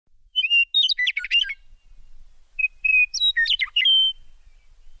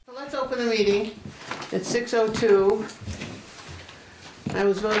open the meeting at 6:02. I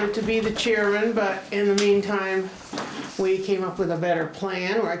was voted to be the chairman, but in the meantime, we came up with a better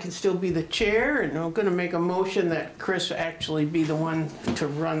plan where I can still be the chair, and I'm gonna make a motion that Chris actually be the one to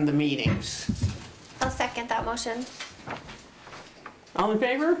run the meetings. I'll second that motion. All in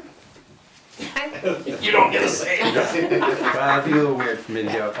favor? You don't get a say. Well, it'd be a little weird for me to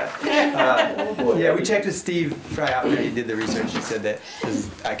go. Yeah, we checked with Steve Fry after he did the research. He said that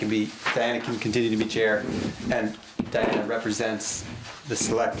Diana can continue to be chair, and Diana represents the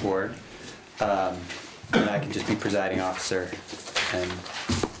select board, and I can just be presiding officer, and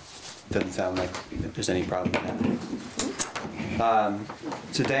it doesn't sound like there's any problem with that.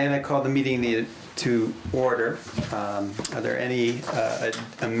 So Diana called the meeting to order. Are there any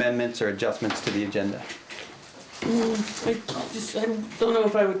amendments or adjustments to the agenda? I don't know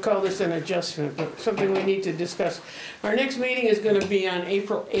if I would call this an adjustment, but something we need to discuss. Our next meeting is gonna be on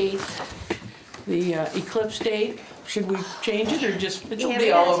April 8th, the eclipse date. Should we change it or just, it'll Yeah, be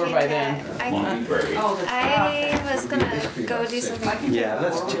we all gotta over change by it. then? I was gonna go do something. Yeah,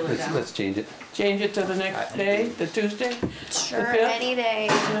 let's change it. Change it to the next day, the Tuesday? Sure, The 5th? any day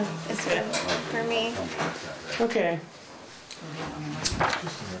is good for me. Okay.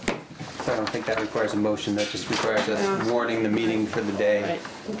 So I don't think that requires a motion, that just requires us warning the meeting for the day Right,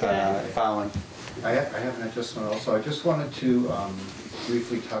 okay. following. I have an adjustment also. I just wanted to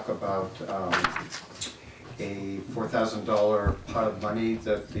briefly talk about a $4,000 pot of money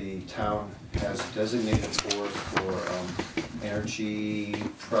that the town has designated for energy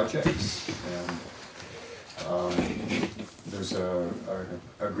projects. And there's an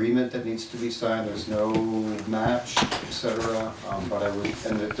agreement that needs to be signed. There's no match, etc. But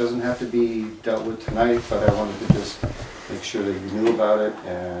and it doesn't have to be dealt with tonight, but I wanted to just make sure that you knew about it,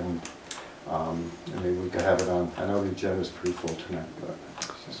 and maybe we could have it on. I know the agenda's pretty full tonight, but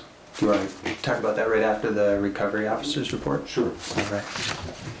just... Do you want to talk about that right after the recovery officer's report? Sure. All right.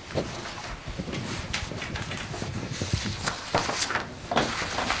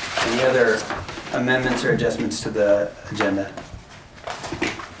 Any other amendments or adjustments to the agenda?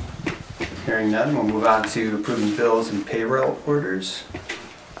 Hearing none, we'll move on to approving bills and payroll orders.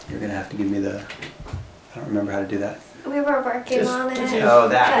 You're going to have to give me I don't remember how to do that. We were working on it. Oh,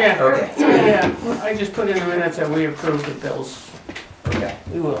 that, Yeah. okay. Yeah, I just put in the minutes that we approved the bills. Okay.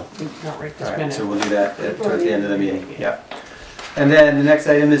 We will, not right All this right, minute. so we'll do that towards the end of the meeting. Yep. And then the next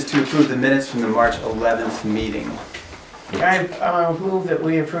item is to approve the minutes from the March 11th meeting. I move that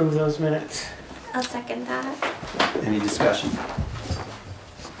we approve those minutes. I'll second that. Any discussion?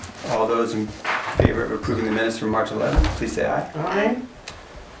 All those in favor of approving the minutes from March 11th, please say aye. Aye.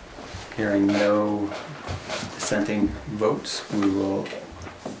 Hearing no dissenting votes, we will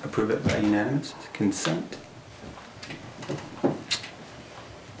approve it by unanimous consent.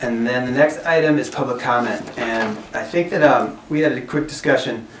 And then the next item is public comment. And I think that we had a quick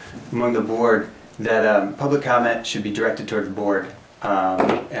discussion among the board that public comment should be directed toward the board.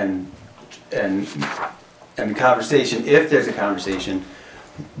 And the conversation, if there's a conversation,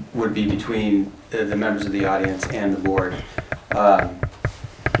 would be between the members of the audience and the board.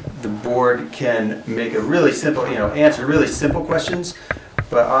 The board can make a really simple, answer really simple questions,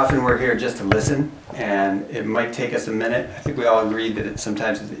 but often we're here just to listen, and it might take us a minute. I think we all agreed that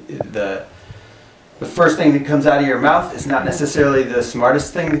sometimes the first thing that comes out of your mouth is not necessarily the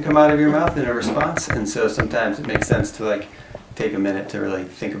smartest thing to come out of your mouth in a response, and so sometimes it makes sense to take a minute to really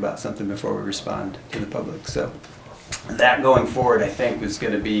think about something before we respond to the public. So that going forward, I think, is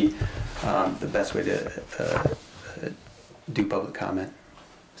going to be the best way to do public comment.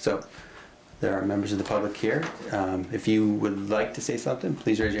 So there are members of the public here. If you would like to say something,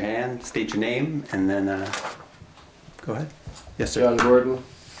 please raise your hand, state your name, and then go ahead. Yes, sir. John Gordon,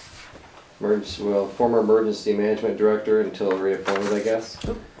 former emergency management director until reappointed, I guess.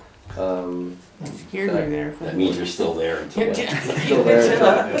 Scared me there. That means you're still there until Still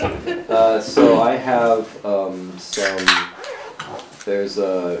there. So I have there's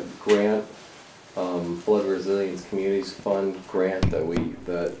a grant, Flood Resilience Communities Fund grant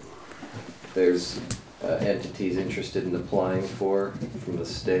that there's entities interested in applying for from the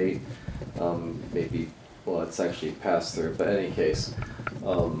state. It's actually passed through, but in any case,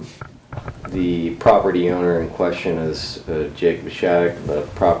 the property owner in question is Jacob Shattuck, the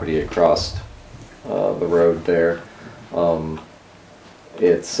property across the road there.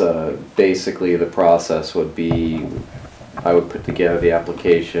 It's basically the process would be I would put together the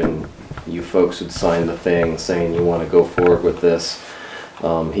application, you folks would sign the thing saying you want to go forward with this.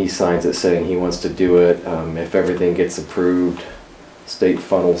 He signs it saying he wants to do it. If everything gets approved, state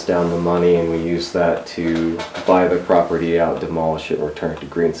funnels down the money and we use that to buy the property out, demolish it, and return it to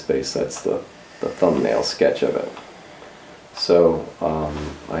green space. That's the thumbnail sketch of it. So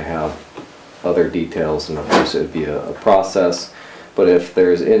I have other details, and of course it would be a process, but if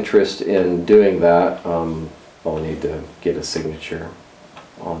there's interest in doing that, I'll need to get a signature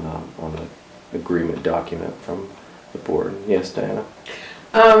on the agreement document from the board. Yes, Diana?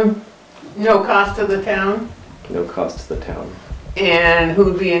 No cost to the town? No cost to the town. And who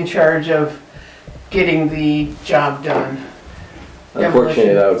would be in charge of getting the job done?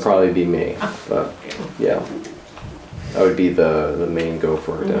 Unfortunately, that would probably be me, but yeah. I would be the main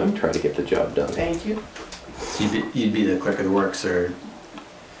gopher to try to get the job done. Thank you. So you'd be the clerk of the works, or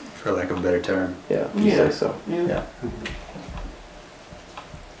for lack of a better term. Yeah, if you say so. Yeah.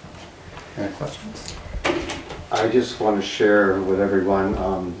 Any questions? I just want to share with everyone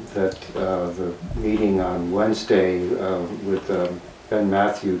that the meeting on Wednesday with Ben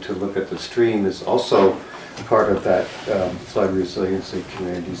Matthew to look at the stream is also part of that Flood Resiliency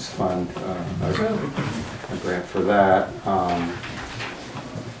Communities Fund, a grant for that.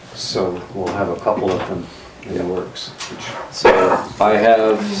 So we'll have a couple of them in the works. So I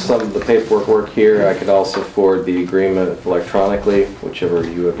have some of the paperwork here. I could also forward the agreement electronically, whichever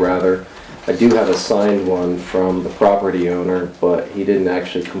you would rather. I do have a signed one from the property owner, but he didn't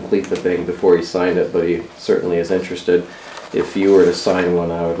actually complete the thing before he signed it, but he certainly is interested. If you were to sign one,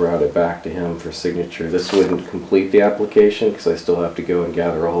 I would route it back to him for signature. This wouldn't complete the application because I still have to go and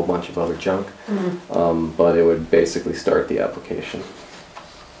gather a whole bunch of other junk, but it would basically start the application.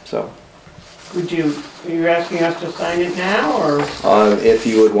 So. Are you asking us to sign it now, or? If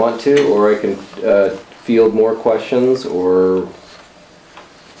you would want to, or I can field more questions, or...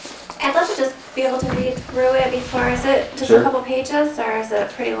 I'd love to just be able to read through it before. Is it just Sure. a couple pages, or is it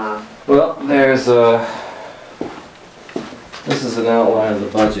pretty long? Well, there's a... This is an outline of the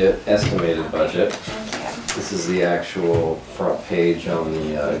budget, estimated budget. Thank you. This is the actual front page on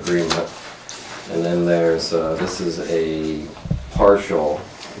the agreement. And then there's, this is a partial,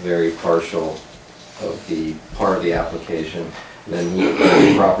 very partial of the part of the application. And then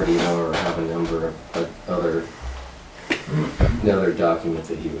the property owner have a number of another document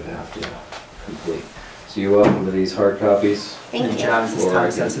that he would have to complete. So you're welcome to these hard copies. Thank And you. John, is this Or I time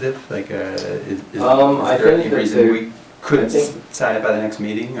can- sensitive? Like, is I there any think that reason they- we couldn't I think- sign it by the next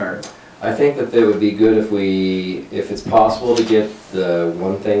meeting, or? I think that it would be good if it's possible to get the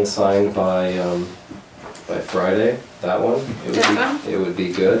one thing signed by Friday, that one. This one? It would be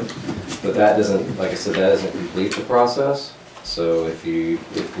good, but that doesn't, like I said, that doesn't complete the process. So if we,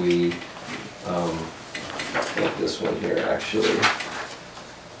 like this one here, actually,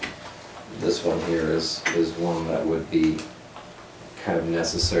 this one here is one that would be kind of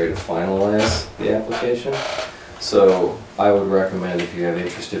necessary to finalize the application. So I would recommend, if you have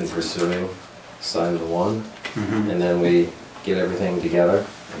interest in pursuing, sign the one, and then we get everything together,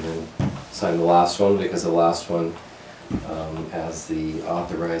 and then sign the last one, because the last one, as the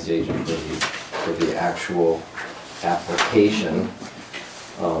authorized agent for the actual application,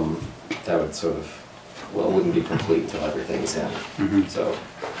 that would sort of, well, it wouldn't be complete until everything's in. So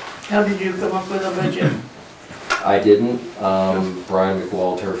How did you come up with a budget? I didn't. Brian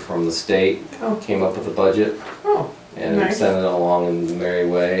McWalter from the state Oh. came up with a budget. Oh, And nice. sent it along in a merry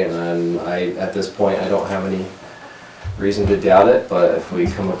way, and at this point, I don't have any reason to doubt it, but if we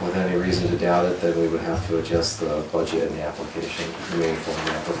come up with any reason to doubt it, then we would have to adjust the budget and the application, the main form of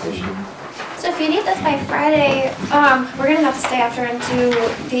the application. So if you need this by Friday, we're gonna have to stay after and do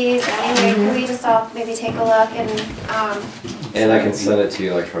these anyway. Could we just all maybe take a look and, And I can send it to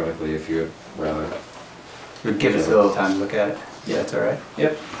you electronically if you'd rather. Would give us a little time to look at it. Yeah, that's all right.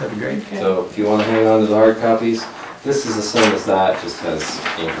 Yep. That'd be great. Okay. So if you want to hang on to the hard copies, this is the same as that, just has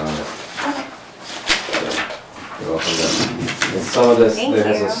ink on it. okay, So, you're welcome to. And some of this, Thank there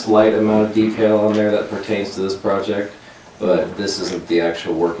has you. a slight amount of detail on there that pertains to this project, but this isn't the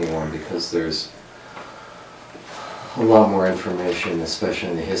actual working one because there's a lot more information, especially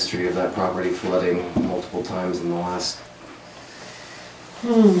in the history of that property flooding multiple times in the last,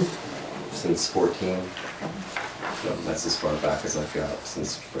 since 14. So that's as far back as I've got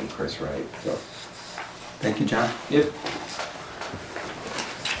since from Chris Wright. So. Thank you, John. Yep.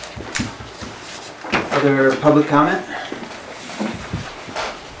 Other public comment?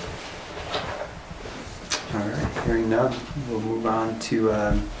 All right, hearing none, we'll move on to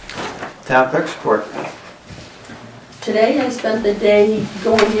town clerk's report. Today I spent the day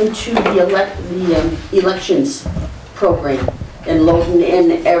going into the elections program and loading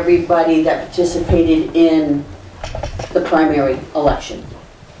in everybody that participated in the primary election.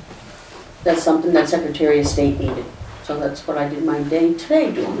 That's something that Secretary of State needed. So that's what I did my day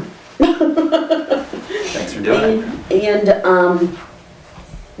today doing. Thanks for doing it. And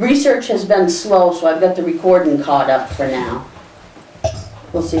research has been slow, so I've got the recording caught up for now.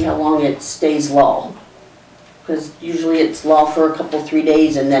 We'll see how long it stays low. Because usually it's low for a couple, 3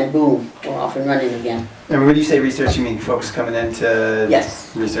 days, and then boom, we're off and running again. And when you say research, you mean folks coming in to Yes.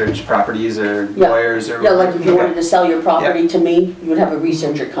 research properties or Yeah. lawyers or? Yeah, like if you Okay. wanted to sell your property to me, you would have a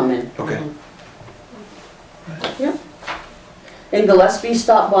researcher come in. Okay. Yep. And Gillespie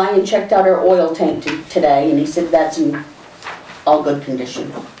stopped by and checked out our oil tank today, and he said that's in all good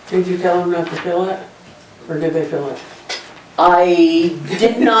condition. Did you tell them not to fill it? Or did they fill it? I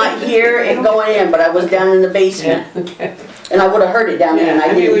did not hear it going in, but I was down in the basement, Okay. and I would have heard it down there, and Yeah, I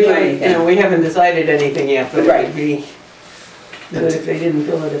I mean, didn't we hear might, anything. we haven't decided anything yet, but it Right. would be good if they didn't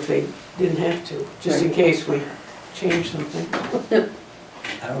fill it if they didn't have to, just in case we change something.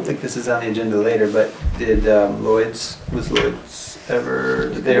 I don't think this is on the agenda later, but did was Lloyd's ever,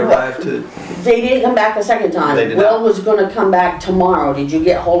 did they arrive to? They didn't come back a second time. They did Will not. was gonna come back tomorrow. Did you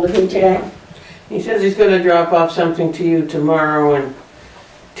get hold of him today? He says he's gonna drop off something to you tomorrow and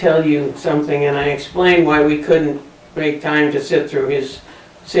tell you something, and I explained why we couldn't make time to sit through his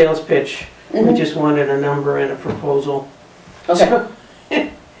sales pitch. We Mhm. just wanted a number and a proposal. Okay, So,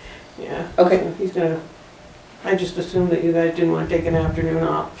 yeah. okay. So he's gonna, I just assumed that you guys didn't wanna take an afternoon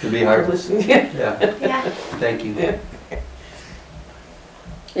off. It'd be to hard. listen. Yeah. Yeah, Yeah. thank you. Yeah.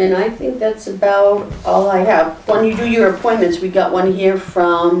 And I think that's about all I have. When you do your appointments, we got one here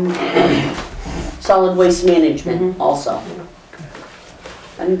from Solid Waste Management also.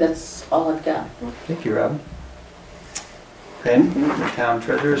 I think that's all I've got. Thank you, Rob. Ken, the town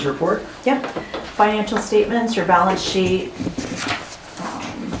treasurer's report? Yep, financial statements, your balance sheet,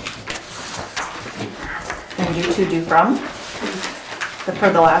 and you to do from. For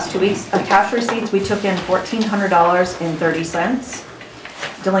the last 2 weeks, cash receipts, we took in $1,400.30.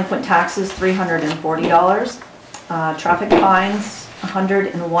 Delinquent taxes, $340. Traffic fines,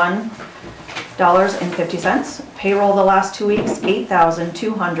 $101.50. Payroll the last 2 weeks,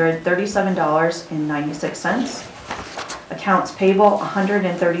 $8,237.96. Accounts payable,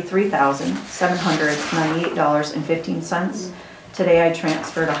 $133,798.15. Today I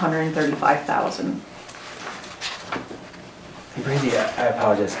transferred $135,000. Brandy, I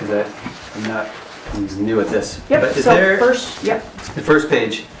apologize because I'm new at this. Yep, But is so there, first, yep, the first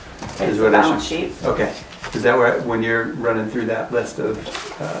page it's is the what I balance should. sheet. Okay, is that where, when you're running through that list of,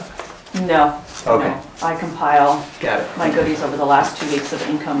 No, Okay. no, I compile got it, my goodies over the last 2 weeks of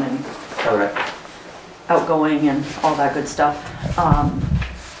income and all right. outgoing and all that good stuff.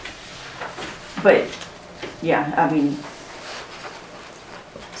 But, yeah, I mean,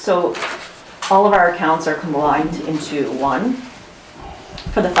 so all of our accounts are combined into one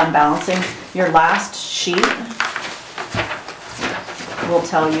for the fund balancing. Your last sheet will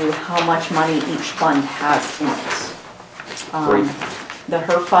tell you how much money each fund has in it. Great. The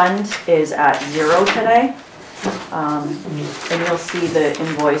HER fund is at 0 today. And you'll see the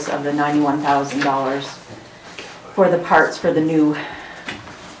invoice of the $91,000 for the parts for the new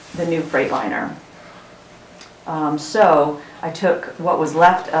Freightliner. So I took what was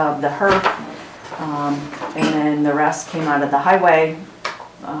left of the HERF, and then the rest came out of the highway.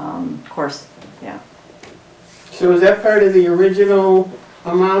 Of course, yeah. So is that part of the original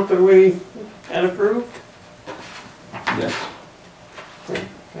amount that we had approved? Yes.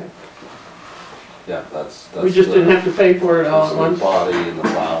 Yeah, that's. We just didn't have to pay for it all at The once? body and the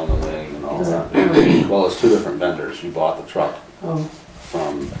plow and the wing and all that. Well, it's two different vendors. You bought the truck Oh,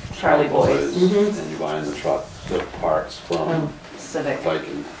 from Charlie Boys. Mhm. and you're buying the truck, the parts from Civic,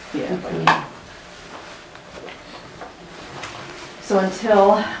 Viking. yeah. So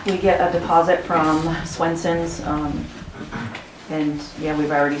until we get a deposit from Swenson's, and yeah,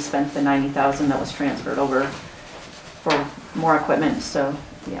 we've already spent the $90,000 that was transferred over for more equipment, so,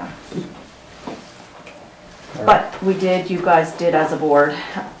 yeah. But we did, you guys did as a board,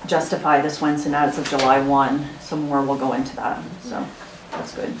 justify the Swenson as of July 1, so more will go into that, so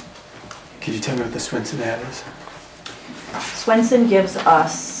that's good. Could you tell me what the Swenson ad is? Swenson gives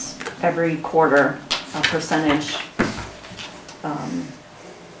us every quarter a percentage.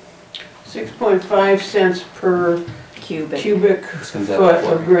 6.5 cents per cubic Comes out foot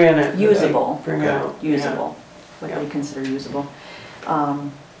for- of granite. that they Usable. Bring Okay. out. Usable, what they Yeah. consider usable.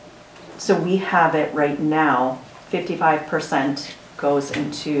 So we have it right now, 55% goes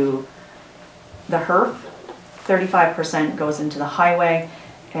into the HERF, 35% goes into the highway,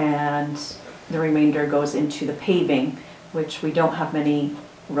 and the remainder goes into the paving, which we don't have many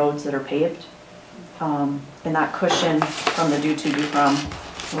roads that are paved. And that cushion from the due to, do from,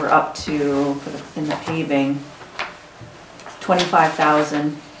 we're up to, in the paving,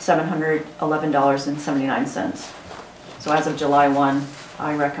 $25,711.79. So as of July 1,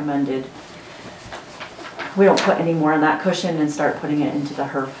 I recommended we don't put any more in that cushion and start putting it into the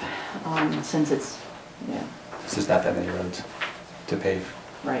HERF, since it's, yeah, It's just not that many roads to pave.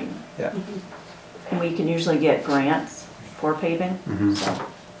 right. Yeah. And we can usually get grants for paving, Mhm. so.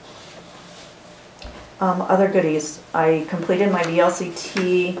 Other goodies, I completed my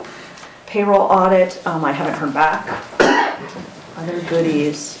VLCT payroll audit, I haven't heard back. Other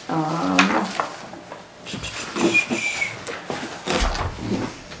goodies,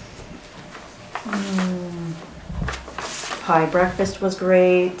 pie breakfast was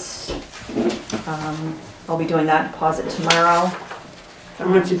great. I'll be doing that deposit tomorrow. How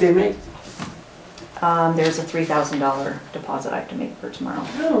much did they make? There's a $3,000 deposit I have to make for tomorrow.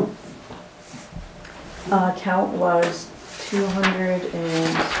 Oh, Count was 200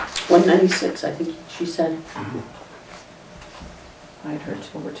 and, 196, I think she said. I had heard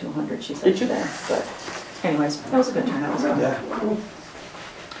over 200, she said Did you? today, but anyways, that was a good turnout. So. Yeah.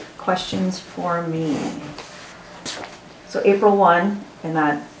 Questions for me? So April 1, and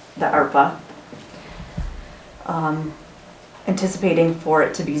the ARPA. Anticipating for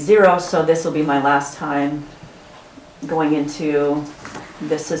it to be 0, so this will be my last time going into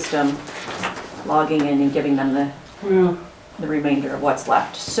the system, logging in and giving them yeah. the remainder of what's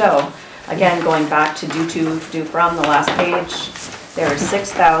left. So, again, going back to due from the last page, there is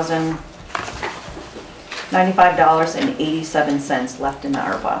 $6,095.87 left in the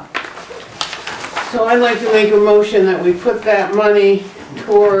ARPA. So I'd like to make a motion that we put that money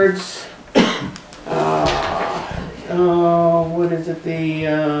towards, what is it,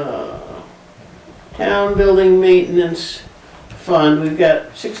 the town building maintenance fund. We've got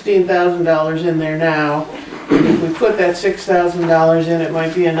 $16,000 in there now. And if we put that $6,000 in, it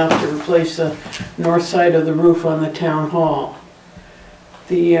might be enough to replace the north side of the roof on the town hall.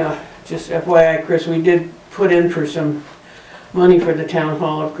 Just FYI, Chris, we did put in for some money for the town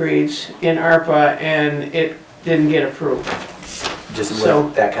hall upgrades in ARPA, and it didn't get approved. Just So-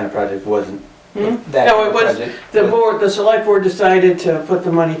 what that kind of project wasn't. Hmm? That No, kind it of was, project the select board decided to put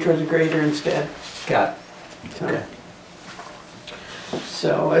the money towards a grader instead. Got it. So- Okay.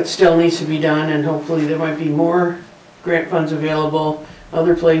 So it still needs to be done, and hopefully there might be more grant funds available,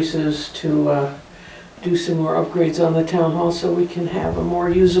 other places to do some more upgrades on the town hall so we can have a more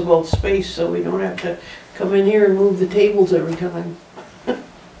usable space, so we don't have to come in here and move the tables every time.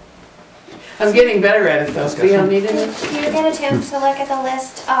 I'm getting better at it though, see how neat it is? Did you get a chance to look at the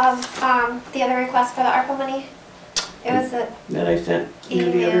list of the other requests for the ARPA money? It was the, That I sent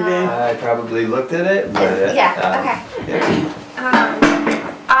you the other Email. day. I probably looked at it, but. yeah, okay. Yeah.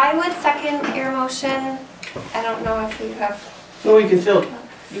 I would second your motion. I don't know if you have, Well, we can still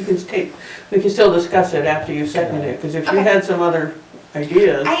discuss it after you second it, because if you Okay. had some other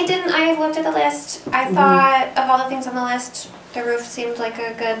ideas. I looked at the list. I thought of all the things on the list, the roof seemed like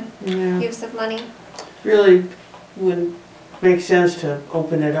a good Yeah, use of money. really would make sense to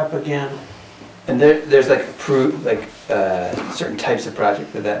open it up again. And there's like certain types of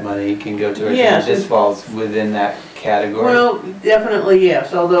project that money can go to, or Yes, this it- falls within that category. Well, definitely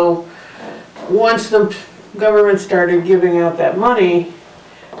yes, although once the government started giving out that money,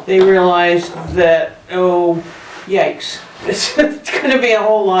 they realized that, oh, yikes, it's gonna be a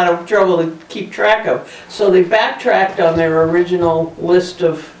whole lot of trouble to keep track of. So they backtracked on their original list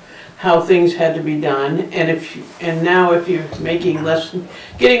of how things had to be done, and now if you're getting less than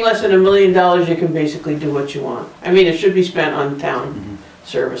 $1 million, you can basically do what you want. I mean, it should be spent on town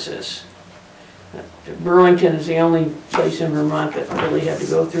services. Burlington is the only place in Vermont that really had to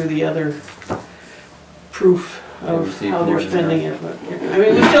go through the other proof of received how more they're than spending it. But, I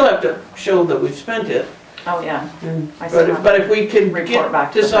mean, we still have to show that we've spent it. Oh, yeah. And- I still have But if we could report back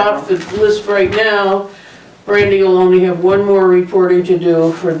get to this the off the list right now, Brandy will only have one more reporting to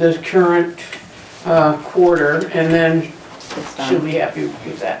do for this current quarter, and then It's she'll done. be happy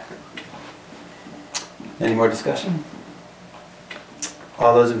with that. Any more discussion?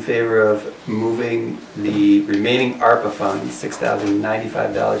 All those in favor of moving the remaining ARPA funds,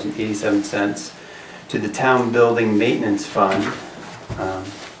 $6,095.87, to the town building maintenance fund,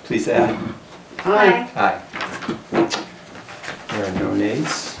 please say aye. Aye. Aye. There are no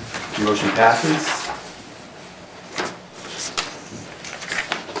nays. Motion passes.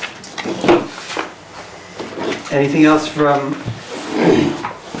 Anything else from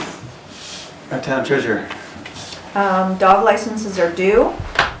our town treasurer? Dog licenses are due,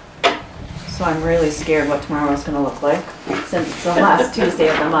 so I'm really scared what tomorrow is gonna look like, since it's the last Tuesday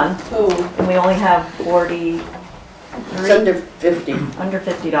of the month, Oh, and we only have 40, It's under 50. under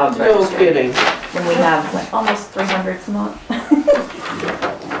 50 dogs no registered. kidding. When we have like almost 300 some odd.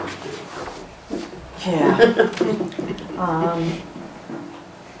 Yeah.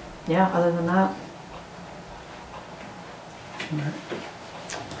 Yeah, other than that,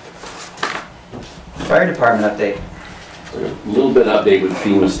 Fire department update. A little bit update with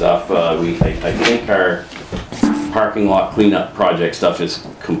FEMA stuff. I think our parking lot cleanup project stuff is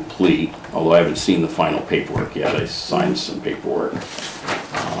complete, although I haven't seen the final paperwork yet. I signed some paperwork.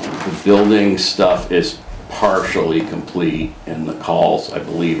 The building stuff is partially complete, and the calls, I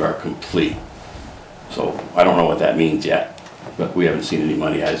believe, are complete. So I don't know what that means yet, but we haven't seen any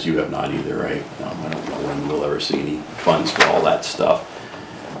money, as you have not either, right? I don't know when we'll ever see any funds for all that stuff.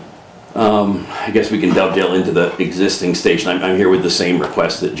 I guess we can dovetail into the existing station. I'm here with the same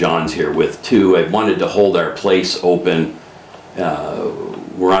request that John's here with too. I wanted to hold our place open.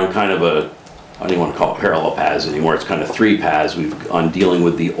 We're on kind of a, I don't even want to call it parallel paths anymore. It's kind of 3 paths. On dealing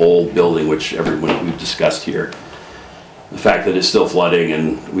with the old building, which everyone we've discussed here. The fact that it's still flooding,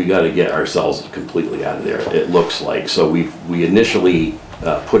 and we got to get ourselves completely out of there, it looks like. So we initially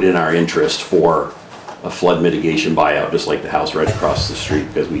put in our interest for a flood mitigation buyout, just like the house right across the street,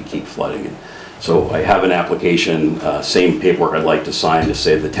 because we keep flooding. And so I have an application, same paperwork I'd like to sign to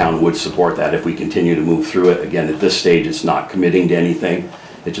say the town would support that if we continue to move through it. Again, at this stage, it's not committing to anything.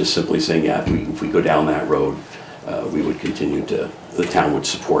 It's just simply saying, yeah, if we go down that road, we would continue to, the town would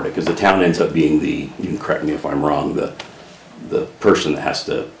support it, because the town ends up being the, you can correct me if I'm wrong, the person that has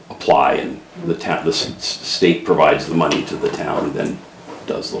to apply, and the state provides the money to the town and then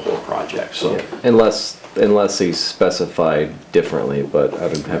does the whole project. So Unless he's specified differently, but I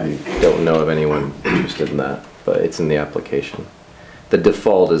don't know of anyone interested in that, but it's in the application. The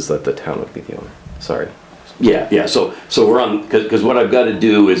default is that the town would be the owner. Sorry. yeah. So we're on, because what I've got to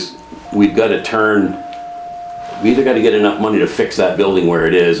do is we've got to turn. We either got to get enough money to fix that building where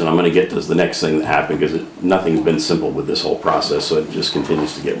it is, and I'm going to get to the next thing that happened, because nothing's been simple with this whole process, so it just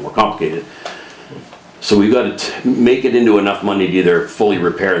continues to get more complicated. So we've got to make it into enough money to either fully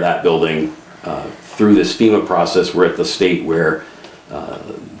repair that building through this FEMA process. We're at the state where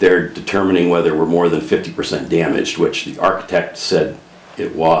they're determining whether we're more than 50% damaged, which the architect said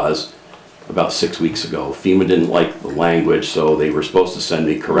it was about 6 weeks ago. FEMA didn't like the language, so they were supposed to send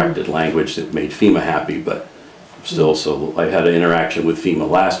me corrected language that made FEMA happy, but still, so I had an interaction with FEMA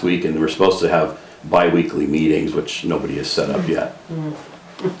last week, and we're supposed to have bi-weekly meetings, which nobody has set up yet.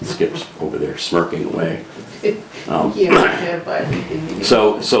 Skip's over there smirking away.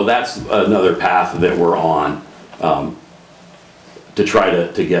 So that's another path that we're on, to try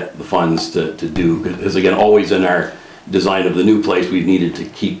to get the funds to do, because again, always in our design of the new place, we've needed to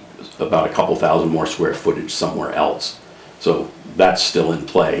keep about a couple thousand more square footage somewhere else. So that's still in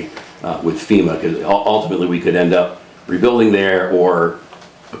play with FEMA, because ultimately we could end up rebuilding there or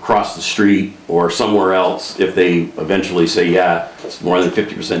across the street or somewhere else if they eventually say, yeah, it's more than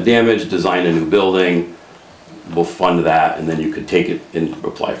 50% damage, design a new building, we'll fund that, and then you could take it and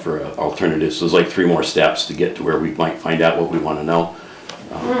apply for alternatives. So there's like 3 more steps to get to where we might find out what we want to know.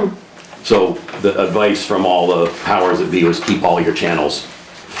 So the advice from all the powers that be was keep all your channels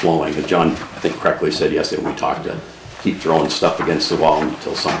flowing. As John, I think, correctly said yesterday when we talked, to keep throwing stuff against the wall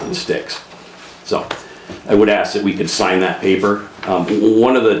until something sticks. So I would ask that we could sign that paper.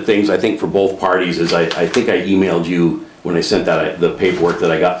 One of the things I think for both parties is I think I emailed you when I sent that the paperwork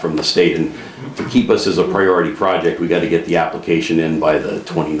that I got from the state, and to keep us as a priority project, we got to get the application in by the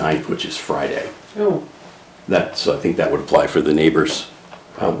 29th, which is Friday. Oh. So I think that would apply for the neighbors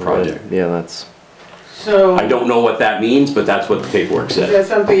project. Yeah, that's. So. I don't know what that means, but that's what the paperwork Is said. that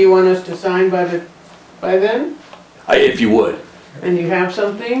something you want us to sign by then? If you would. And you have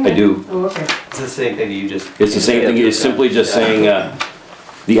something? I do. Oh, okay. It's the same thing that you just. It's the same thing, it's simply just saying,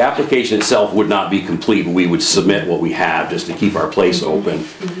 the application itself would not be complete, but we would submit what we have just to keep our place open.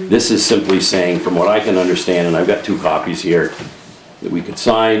 This is simply saying, from what I can understand, and I've got 2 copies here, that we could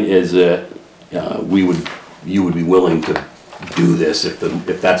sign, is that you would be willing to do this if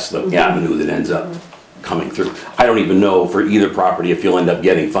that's the avenue that ends up coming through. I don't even know for either property if you'll end up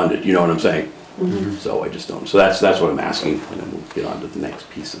getting funded, you know what I'm saying? So I just don't. So that's what I'm asking, and then we'll get on to the next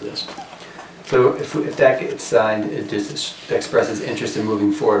piece of this. So if that gets signed, it just expresses interest in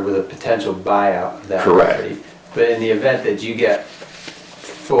moving forward with a potential buyout of that property. But in the event that you get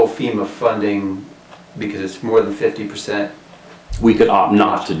full FEMA funding, because it's more than 50%, we could opt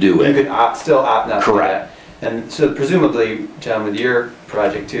not to do it. You could still opt not to do Correct. that. And so presumably, John, with your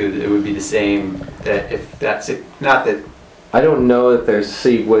project too, it would be the same, that if that's it, not that. I don't know that there's,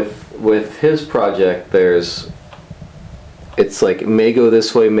 see, with his project, it's like, may go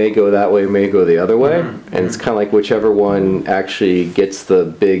this way, may go that way, may go the other way. And it's kind of like whichever one actually gets the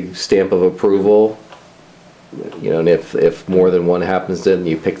big stamp of approval you know, and if more than one happens, then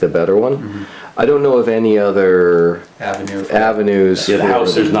you pick the better one. I don't know of any other avenues. Yeah, the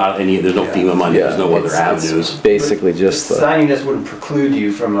house, there's no FEMA money, there's no other It's avenues. basically just the. Signing this wouldn't preclude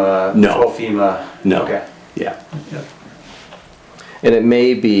you from a No. full FEMA? No. Okay. Yeah. And it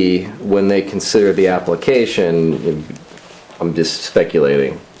may be when they consider the application, I'm just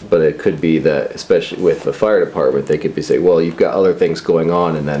speculating, but it could be that, especially with the fire department, they could be saying, well, you've got other things going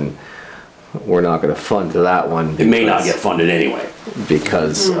on, and then we're not gonna fund that one. It may not get funded anyway.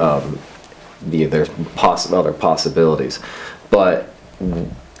 Because there's other possibilities. But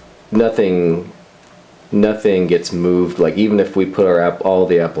nothing gets moved, like even if we put all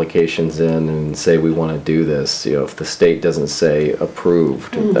the applications in and say we want to do this, you know, if the state doesn't say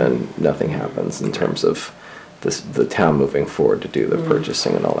approved, then nothing happens in terms of the town moving forward to do the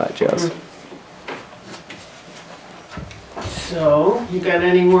purchasing and all that jazz. So, you got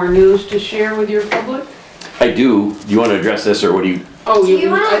any more news to share with your public? I do. Do you want to address this, or what do you? Oh, Do you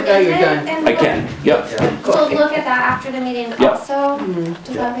want I to thought you're visit done. and I can, yep. we'll look at that after the meeting Yep. also?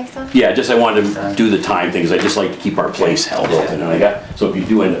 Does that make sense? Yeah, just I wanted to do the time things. I just like to keep our place held open. And so if you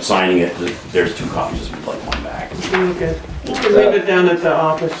do end up signing it, there's 2 copies, just would like one back. Okay. You can leave it down at the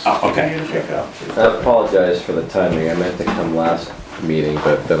office. Oh, okay. For you to pick up. I apologize for the timing. I meant to come last meeting,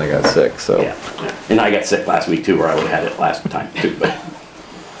 but then I got sick, so. Yeah. And I got sick last week too, or I would have had it last time too, but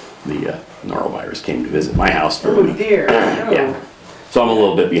the norovirus came to visit my house for a Oh week. dear. Yeah. So I'm a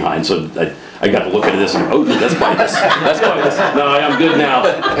little bit behind, so I got to look at this and, oh, that's why this. No, I'm good now.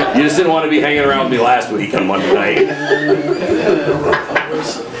 You just didn't want to be hanging around with me last week on Monday night.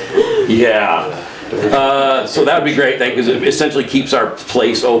 Yeah. So that would be great, because it essentially keeps our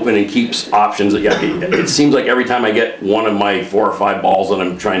place open and keeps options. Yeah, it seems like every time I get one of my 4 or 5 balls that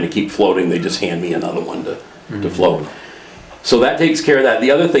I'm trying to keep floating, they just hand me another one to float. So that takes care of that.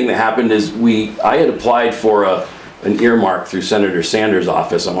 The other thing that happened is I had applied for an earmark through Senator Sanders'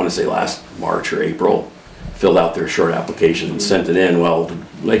 office, I want to say last March or April, filled out their short application and sent it in. Well, to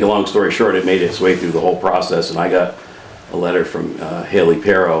make a long story short, it made its way through the whole process, and I got a letter from Haley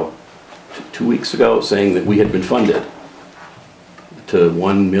Perro 2 weeks ago saying that we had been funded to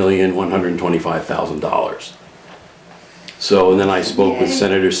 $1,125,000. So, and then I spoke with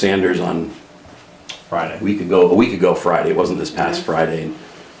Senator Sanders on Friday. a week ago Friday, it wasn't this past Friday, and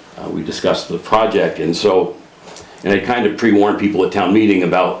we discussed the project, and I kind of pre-warned people at town meeting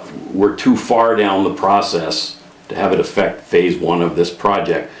about we're too far down the process to have it affect phase 1 of this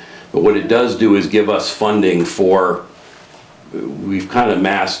project. But what it does do is give us funding for, we've kind of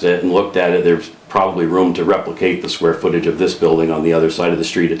massed it and looked at it, there's probably room to replicate the square footage of this building on the other side of the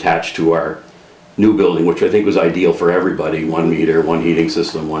street attached to our new building, which I think was ideal for everybody, 1 meter, 1 heating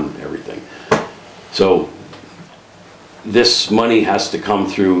system, 1 everything. So this money has to come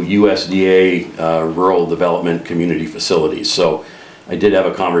through USDA Rural Development Community Facilities. So I did have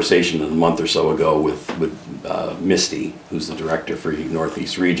a conversation a month or so ago with Misty, who's the director for the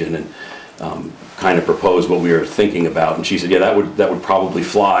Northeast region, and kind of proposed what we were thinking about. And she said, yeah, that would probably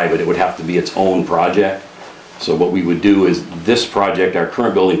fly, but it would have to be its own project. So what we would do is this project, our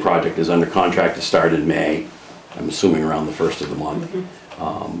current building project, is under contract to start in May. I'm assuming around the 1st of the month,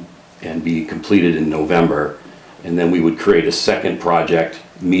 and be completed in November. And then we would create a second project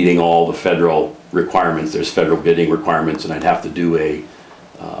meeting all the federal requirements. There's federal bidding requirements, and I'd have to do a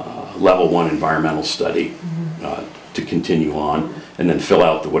level 1 environmental study to continue on, and then fill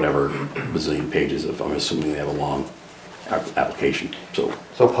out the whatever bazillion pages of, I'm assuming they have a long application. So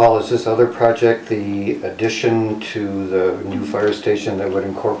Paul, is this other project the addition to the new fire station that would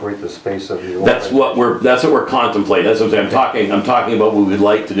incorporate the space of the old? that's what we're contemplating. That's what I'm talking about what we would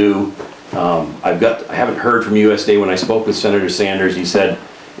like to do. I haven't heard from USDA. When I spoke with Senator Sanders, he said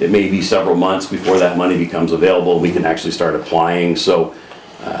it may be several months before that money becomes available and we can actually start applying. So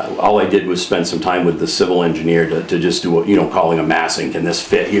all I did was spend some time with the civil engineer to just do, calling a massing. Can this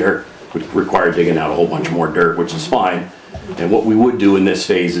fit here? Would require digging out a whole bunch more dirt, which is fine. And what we would do in this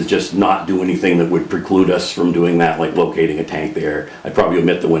phase is just not do anything that would preclude us from doing that, like locating a tank there. I'd probably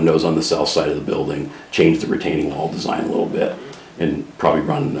omit the windows on the south side of the building, change the retaining wall design a little bit, and probably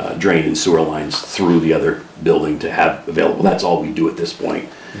run drain and sewer lines through the other building to have available. That's all we do at this point.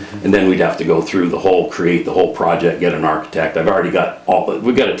 And then we'd have to go through create the whole project, get an architect. I've already got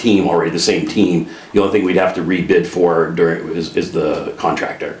we've got a team already, the same team. The only thing we'd have to rebid for is the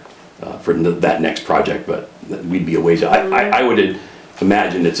contractor for that next project, but we'd be a ways. I would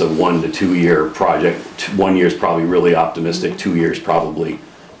imagine it's a 1 to 2 year project. 1 year is probably really optimistic, 2 years probably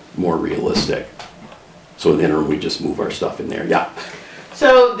more realistic. So in the interim, we just move our stuff in there, yeah.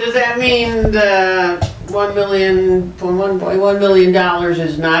 So does that mean the $1 million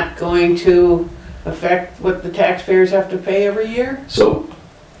is not going to affect what the taxpayers have to pay every year? So,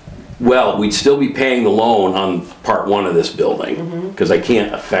 well, we'd still be paying the loan on part one of this building, because I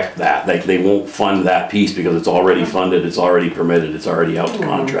can't affect that. They won't fund that piece because it's already funded, it's already permitted, it's already out to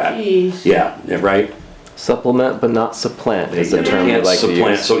contract. Geez. Yeah, right? Supplement but not supplant is the term we Can't like to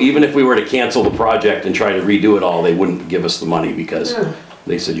supplant. use. So even if we were to cancel the project and try to redo it all, they wouldn't give us the money because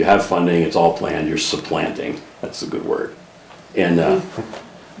they said, you have funding, it's all planned, you're supplanting. That's a good word. And,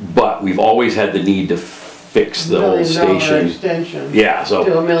 but we've always had the need to fix the old $1 million station. extension. Yeah, so. To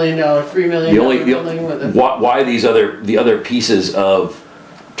 $1 million, $3 million building with a. Why the other pieces of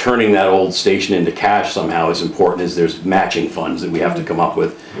turning that old station into cash somehow is important is there's matching funds that we have to come up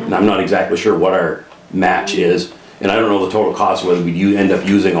with. And I'm not exactly sure what our match is, and I don't know the total cost, whether we end up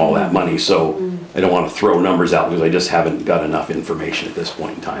using all that money, so I don't want to throw numbers out because I just haven't got enough information at this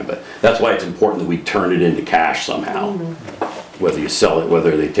point in time. But that's why it's important that we turn it into cash somehow. Whether you sell it,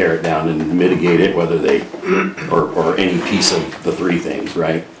 whether they tear it down and mitigate it, whether they, or any piece of the three things,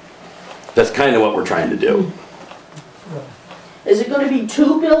 right? That's kind of what we're trying to do. Is it gonna be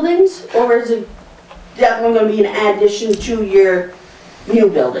 2 buildings, or is it definitely gonna be an addition to your new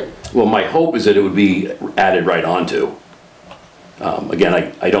building? Well, my hope is that it would be added right onto.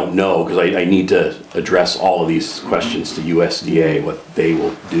 Again, I don't know, because I need to address all of these questions to USDA, what they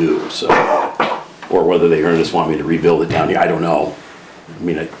will do, so. Or whether they just want me to rebuild it down here, I don't know. I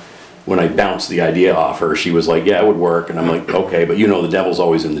mean, when I bounced the idea off her, she was like, yeah, it would work, and I'm like, okay, but you know the devil's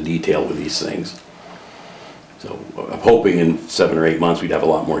always in the detail with these things. So I'm hoping in 7 or 8 months we'd have a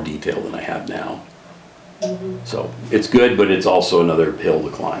lot more detail than I have now. So it's good, but it's also another hill to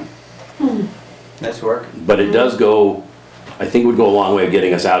climb. Nice work. But it does go, I think it would go a long way of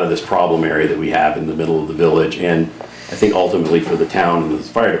getting us out of this problem area that we have in the middle of the village. And I think ultimately for the town and the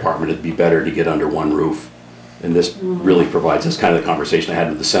fire department, it'd be better to get under one roof. And this really provides, this kind of the conversation I had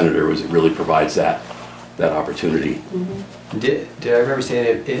with the senator, was it really provides that opportunity. Did I remember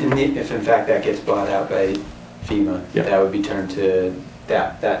saying if in fact that gets bought out by FEMA, Yeah. that would be turned to,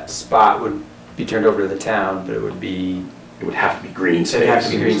 that spot would be turned over to the town, but it would be, It would have to be green space. it'd have to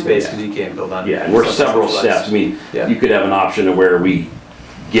be green space because you can't build on. Yeah, and we're something several less. steps. I mean, Yeah. you could have an option of where we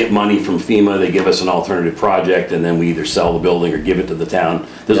get money from FEMA, they give us an alternative project, and then we either sell the building or give it to the town.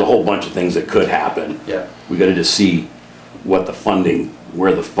 There's a whole bunch of things that could happen. Yeah. We gotta just see what the funding,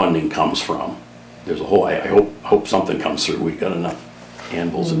 where the funding comes from. There's a whole, I hope something comes through. We got enough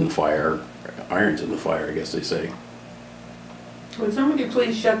anvils in the fire, irons in the fire, I guess they say. Would somebody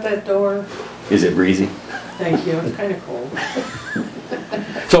please shut that door? Is it breezy? Thank you, it's kind of cold.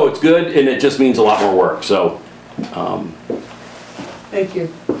 So it's good, and it just means a lot more work, so, Thank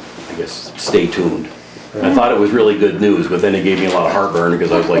you. I guess stay tuned. I thought it was really good news, but then it gave me a lot of heartburn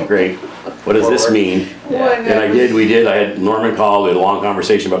because I was like, great, what does this mean? And we did, I had Norman call, we had a long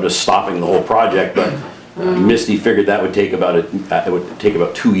conversation about just stopping the whole project, but Misty figured that would take about, it would take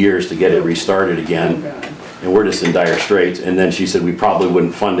about 2 years to get it restarted again. And we're just in dire straits, and then she said we probably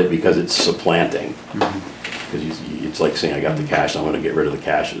wouldn't fund it because it's supplanting. Because it's like saying, I got the cash, I'm gonna get rid of the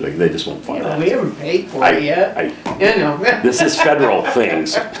cash, like, they just won't fund Yeah, that. we haven't paid for it yet. Yeah, No. this is federal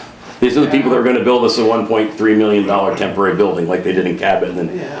things. These are the people that are gonna build us a $1.3 million temporary building like they did in Cabot, and Yeah.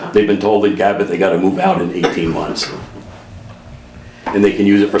 then they've been told in Cabot they gotta move out in 18 months. And they can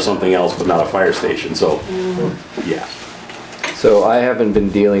use it for something else, but not a fire station, so, yeah. So I haven't been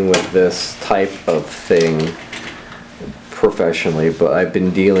dealing with this type of thing professionally, but I've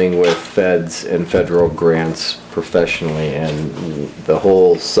been dealing with feds and federal grants professionally, and the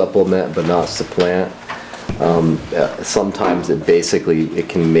whole supplement but not supplant, sometimes it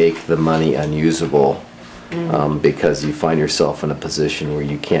can make the money unusable, because you find yourself in a position where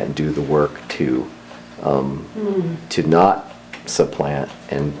you can't do the work to not supplant,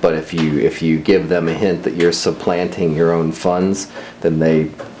 but if you give them a hint that you're supplanting your own funds, then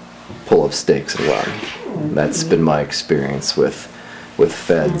they pull up stakes and run. That's been my experience with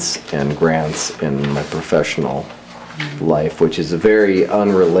feds and grants in my professional life, which is a very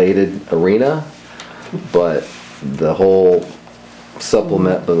unrelated arena, but the whole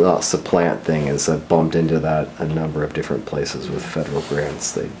supplement but not supplant thing is, I've bumped into that a number of different places with federal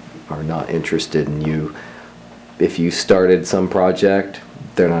grants. They are not interested in you. If you started some project,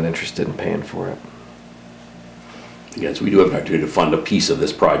 they're not interested in paying for it. Again, so we do have an opportunity to fund a piece of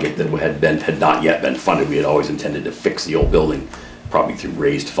this project that had not yet been funded. We had always intended to fix the old building, probably through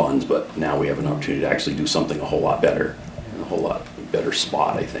raised funds, but now we have an opportunity to actually do something a whole lot better, in a whole lot better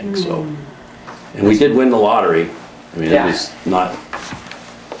spot, I think, so. And we did win the lottery. I mean, it was not,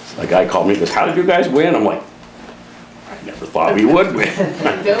 a guy called me and goes, how did you guys win? I'm like, I never thought we would win.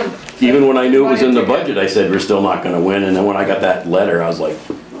 Even when I knew it was in the budget, I said, we're still not gonna win. And then when I got that letter, I was like,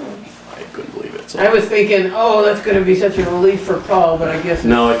 I couldn't believe it, so. I was thinking, oh, that's gonna be such a relief for Paul, but I guess.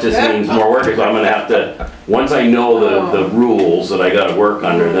 No, it just means more work, because I'm gonna have to, once I know the rules that I gotta work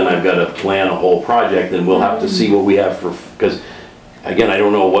under, then I've gotta plan a whole project, and we'll have to see what we have for, because, again, I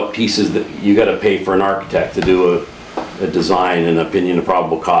don't know what pieces that, you gotta pay for an architect to do a design and opinion of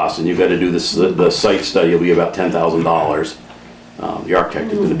probable cost, and you've gotta do this, the site study will be about $10,000. The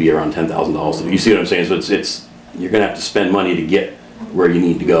architect is gonna be around $10,000, you see what I'm saying? So it's, you're gonna have to spend money to get where you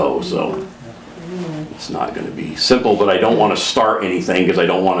need to go, so. It's not gonna be simple, but I don't wanna start anything because I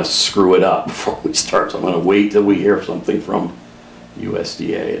don't wanna screw it up before we start. So I'm gonna wait till we hear something from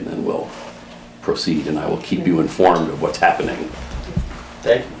USDA and then we'll proceed, and I will keep you informed of what's happening.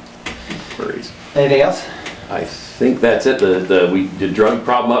 Thank you. Worries. Anything else? I think that's it. The drug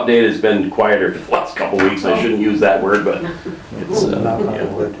problem update has been quieter the last couple weeks. I shouldn't use that word, but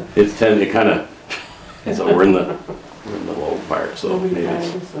it's, it kinda, so we're in the low part, so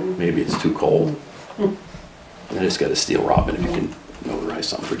maybe it's too cold. I just gotta steal Robin if you can notarize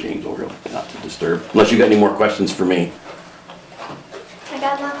something for James Oriole, not to disturb. Unless you got any more questions for me. I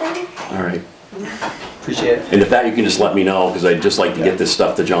got nothing. All right. Appreciate it. And if that, you can just let me know, because I'd just like to get this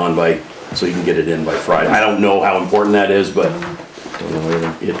stuff to John so you can get it in by Friday. I don't know how important that is, but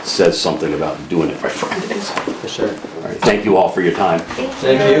it says something about doing it by Fridays. For sure. All right, thank you all for your time.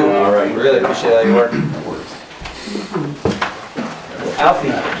 Thank you. All right. Really appreciate all your work. Alfie,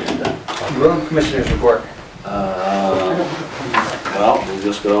 road commissioners report. Well, we'll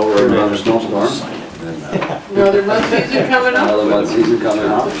just go over another snowstorm. Another mud season coming up? Another mud season coming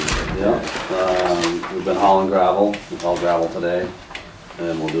up, yeah. We've been hauling gravel, we hauled gravel today,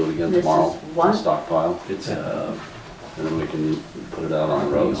 and we'll do it again tomorrow. one? Stockpile. And then we can put it out on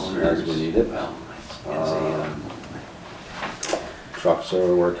the roads as we need it. Trucks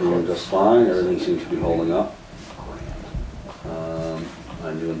are working just fine, everything seems to be holding up.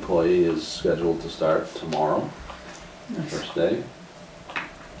 My new employee is scheduled to start tomorrow, first day.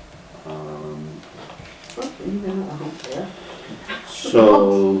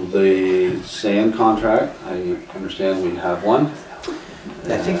 So the sand contract, I understand we have one.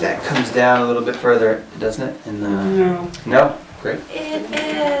 I think that comes down a little bit further, doesn't it? In the... No. No? Great. It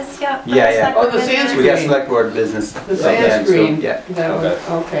is, yeah. Yeah, yeah. Oh, the sand We got screen. select board business. The sand so, screen. Yeah. That one,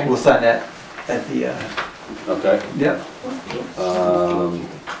 okay. We'll sign that at the, Okay. yep.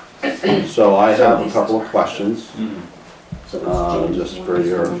 So I have a couple of questions, just for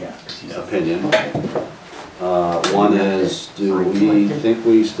your opinion. One is, do we think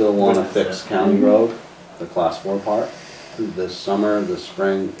we still want to fix County Road, the class 4 part, this summer, this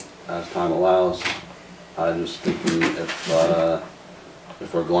spring, as time allows? I'm just thinking if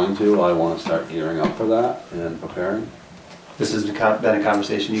we're going to, I want to start gearing up for that and preparing. This has been a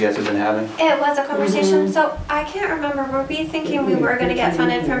conversation you guys have been having? It was a conversation, so I can't remember, were we thinking we were gonna get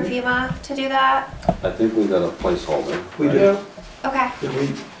funded from FEMA to do that? I think we got a placeholder. We right? do. Okay, Yeah,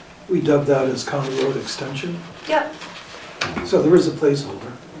 we dubbed that as County Road Extension, yep. so there is a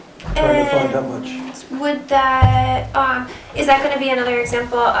placeholder. Trying to find how much. And would that, is that gonna be another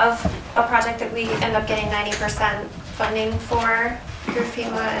example of a project that we end up getting 90% funding for through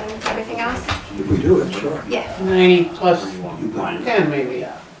FEMA and everything else? If we do it, sure. Yeah. 90 plus 10 maybe.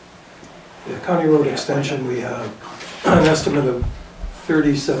 Yeah, County Road Extension, we have an estimate of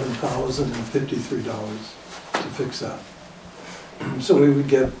 $37,053 to fix that. So we would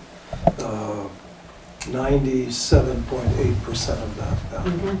get 97.8% of that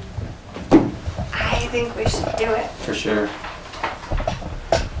value. I think we should do it. For sure.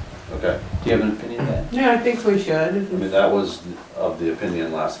 Okay. Do you have an opinion then? Yeah, I think we should. I mean, that was of the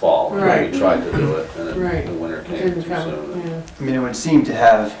opinion last fall. Right. We tried to do it, and then Right. the winter came Didn't too come, soon. yeah. I mean, it would seem to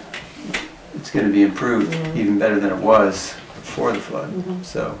have, it's gonna be improved even better than it was before the flood,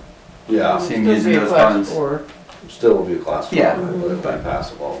 so. Yeah, Seeing Still using be a those class funds. 4. still will be a class 4, Yeah. but it'd be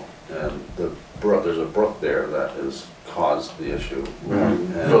passable. And the brook, there's a brook there that has caused the issue.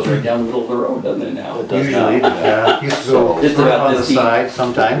 It goes right down the middle of the road, doesn't it now? It does Usually, now. yeah, used to go It's further about on the this deep. side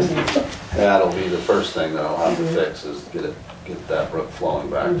sometimes. That'll be the first thing that I'll have to fix, is get that brook flowing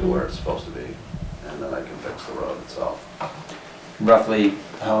back to where it's supposed to be. And then I can fix the road itself. Roughly,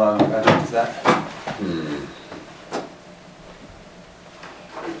 how long a project is that?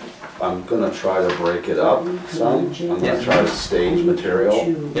 I'm gonna try to break it up some. I'm gonna try to stage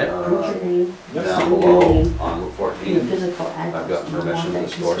material down below on Route 14. I've got permission to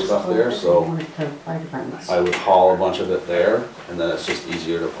store stuff there, so I would haul a bunch of it there, and then it's just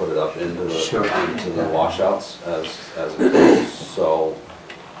easier to put it up into the washouts as it goes. So,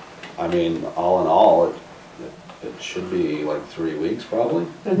 I mean, all in all, it should be like 3 weeks probably.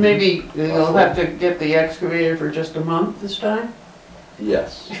 But maybe you'll have to get the excavator for just a month this time?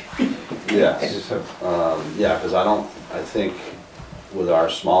 Yes. Yes, yeah, because I think with our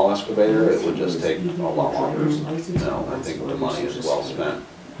small excavator, it would just take a lot longer. You know, I think the money is well spent.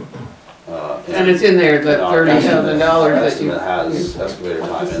 And it's in there, that our $30,000 Our that you. estimate has excavator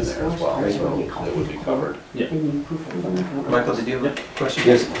time in there as well, so it would be covered. Michael, did you have a question?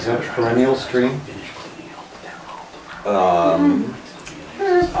 Yes, is that a perennial stream?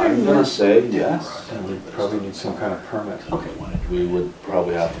 I'm gonna say yes. And we probably need some kind of permit. We would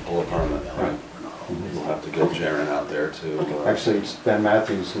probably have to pull a permit, right? We'll have to get Jaren out there to, Actually, it's Ben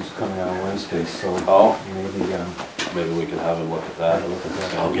Matthews who's coming on Wednesday, so oh, maybe maybe we could have him look at that.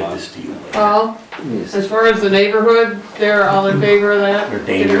 I'll get this to you. Paul, as far as the neighborhood, they're all in favor of that? They're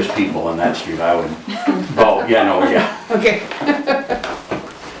dangerous people on that street, I would, oh, yeah, no, yeah. Okay.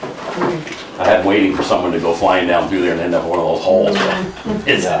 I had waiting for someone to go flying down through there and end up in one of those holes, but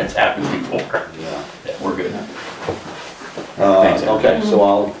it's happened before. Yeah. Yeah, we're good. Thanks, Ed. Okay, so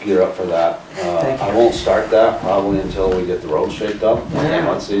I'll gear up for that. I won't start that probably until we get the road shaped up, Yeah.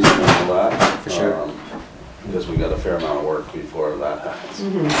 mud season and all that. For sure. Because we got a fair amount of work before that happens.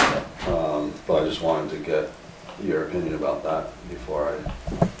 But I just wanted to get your opinion about that before I.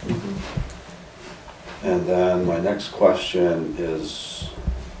 And then my next question is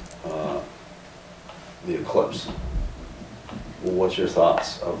the eclipse. What's your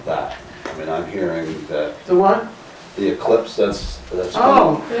thoughts of that? I mean, I'm hearing that The what? the eclipse that's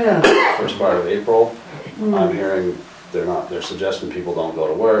Oh, coming yeah. first part of April, I'm hearing they're suggesting people don't go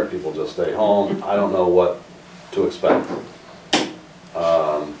to work, people just stay home. I don't know what to expect.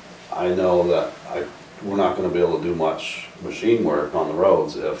 I know that we're not gonna be able to do much machine work on the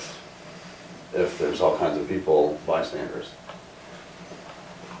roads if there's all kinds of people, bystanders.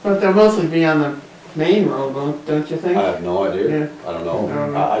 But they'll mostly be on the main road, don't you think? I have no idea. Yeah. I don't know. I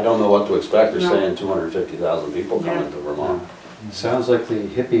don't know. I don't know what to expect. They're No. saying 250,000 people coming Yeah. to Vermont. Sounds like the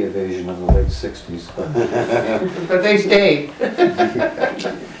hippie invasion of the late 60s, but But they stayed.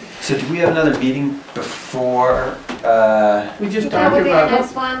 So do we have another meeting before, We just That talked would be the about.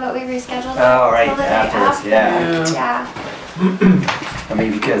 next one, but we rescheduled it. Oh, right, till the day afterwards, after. yeah. Yeah. I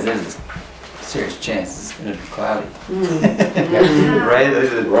mean, because there's a serious chance it's gonna be cloudy. Mm. Right?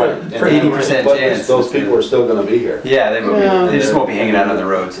 There's a Right. For 80% But chance. those people are still gonna be here. Yeah, they will Yeah. be, they just won't be hanging out on the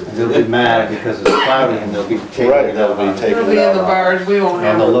roads. they'll be mad because it's cloudy and they'll be taking Right, it they'll out be on. taking It'll it be in out the on- bars, we won't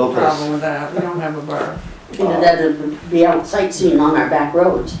have the a locals. problem with that, we don't have a bar. Either that or be out sightseeing on our back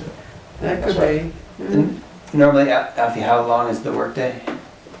roads. That could be. Normally, Alfie, how long is the workday?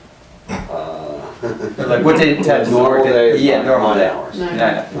 Uh, Or like, what time does the Normal workday? day is Yeah, nine normal day. hours. Nine.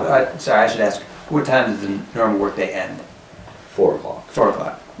 No, sorry, I should ask, what time does the normal workday end? 4 o'clock. 4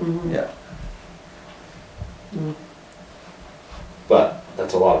 o'clock, Mhm. yeah. But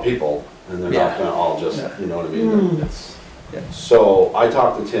that's a lot of people, and they're not Yeah. gonna all just, Yeah. you know what I mean? Mm. It's- Yeah. So I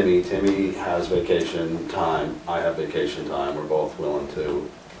talked to Timmy. Timmy has vacation time. I have vacation time. We're both willing to,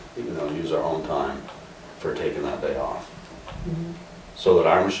 use our own time for taking that day off. So that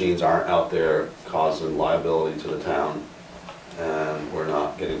our machines aren't out there causing liability to the town, and we're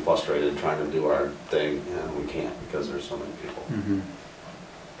not getting frustrated trying to do our thing, and we can't because there's so many people. Mhm.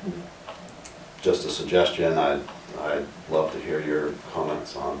 Just a suggestion, I'd love to hear your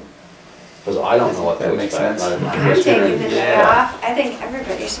comments on, because I don't know what to That makes expect. sense. I'm taking the day Yeah. off. I think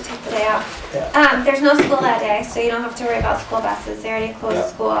everybody should take the day off. There's no school that day, so you don't have to worry about school buses. They already closed Yeah.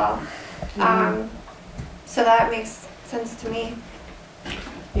 school. So that makes sense to me.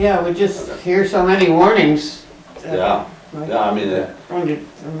 Yeah, we just hear so many warnings. Yeah, yeah, I mean, Find it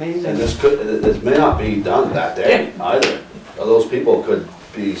and amazing. this may not be done that day either. Those people could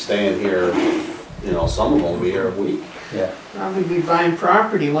be staying here, some of them will be here a week. Yeah. Probably be buying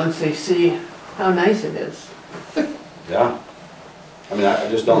property once they see how nice it is. Yeah. I mean, I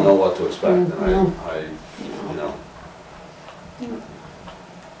just don't know what to expect, and Mhm.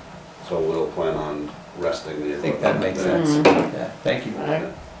 So we'll plan on resting the. I think that makes sense, Mm. yeah, thank you. Right.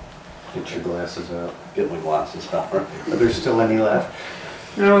 Get your glasses out. Get my glasses out. Are there still any left?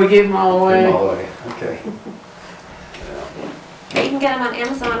 No, we gave them all away. All the way, okay. But you can get them on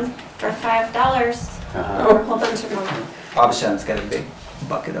Amazon for $5 Uh-huh. or a whole bunch of them. Abishan's got a big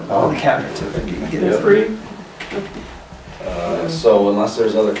bucket of them on the counter too, if you can get It's it. free. So unless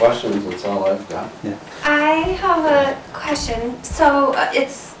there's other questions, that's all I've got. I have a question. So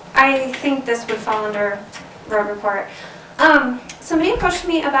I think this would fall under road report. Somebody approached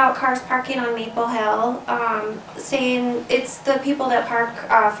me about cars parking on Maple Hill, saying it's the people that park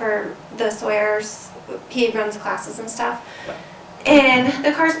for the Sawyer's, he runs classes and stuff. And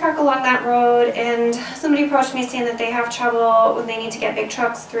the cars park along that road, and somebody approached me saying that they have trouble when they need to get big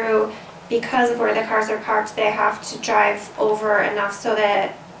trucks through because of where the cars are parked. They have to drive over enough so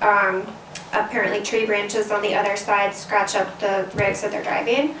that apparently tree branches on the other side scratch up the rigs that they're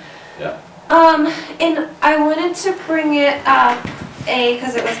driving. Yeah. And I wanted to bring it up,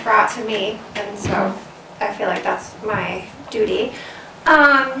 because it was brought to me, and so I feel like that's my duty.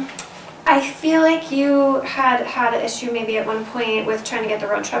 I feel like you had an issue maybe at one point with trying to get the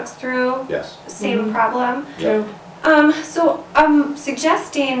road trucks through. Yes. Same problem. Yeah. So I'm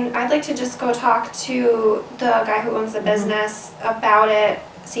suggesting I'd like to just go talk to the guy who owns the business about it,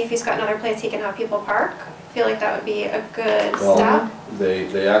 see if he's got another place he can have people park. I feel like that would be a good step.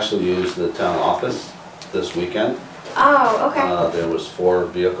 They actually used the town office this weekend. Oh, okay. There was 4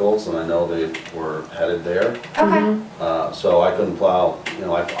 vehicles, and I know they were headed there. Okay. So I couldn't plow, you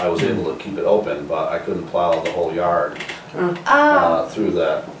know, I was able to keep it open, but I couldn't plow the whole yard Oh. through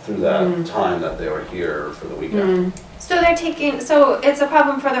that time that they were here for the weekend. So they're taking, so it's a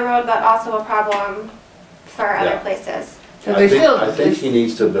problem for the road, but also a problem for other Yeah. places. So they I think he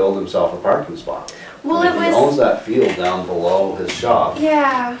needs to build himself a parking spot. Well, I it mean, he was, owns that field down below his shop.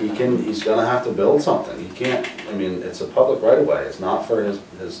 yeah. He's gonna have to build something. He can't, I mean, it's a public right of way. It's not for his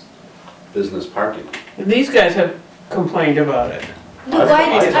business parking. These guys have complained about it. I thought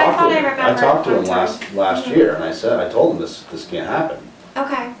I remembered. I talked to him one time. last year, and I told him this can't happen.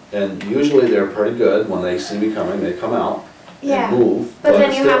 Okay, And usually they're pretty good. When they see me coming, they come out yeah. and move. But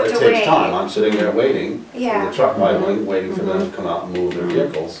then it you still- have to It takes wait. time. I'm sitting there waiting. Yeah. With the truck idling, waiting for them to come out and move their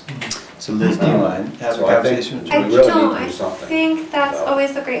vehicles. So Liz, do you want to have a So I think- conversation? We I really need don't, to do I something. think that's So.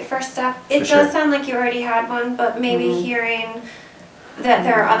 always a great first step. It For does sure. sound like you already had one, but maybe hearing that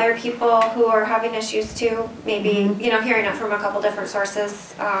there are other people who are having issues too, maybe, you know, hearing it from a couple different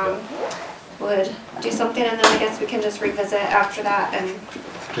sources, would do something, and then I guess we can just revisit after that and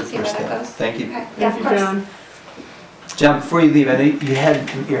Good see where first that step. goes. Thank you. Okay, yeah, of Thank you, course. John. John, before you leave, I know you had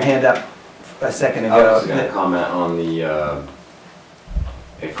your hand up a second I was ago. gonna comment on the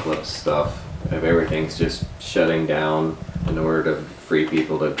eclipse stuff. If everything's just shutting down in order to free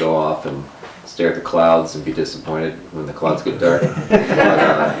people to go off and stare at the clouds and be disappointed when the clouds get dark. But, you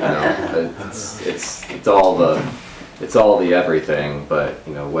know, it's all the everything, but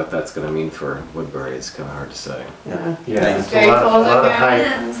you know what that's going to mean for Woodbury is kind of hard to say. Yeah. The state closing down?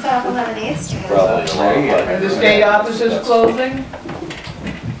 And South 11th Street. Probably. Are the state offices closing?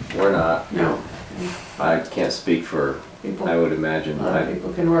 We're not. No. I can't speak for. People, I would a imagine. lot of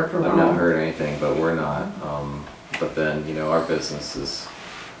people can work from I've not home. heard anything, but we're not. But then, you know, our business is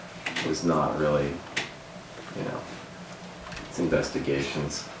not really, you know, it's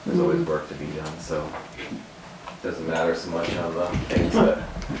investigations. There's always work to be done, so it doesn't matter so much on the things that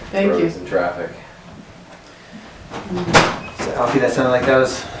Thank you. roads and traffic. So Alfie, that sounded like that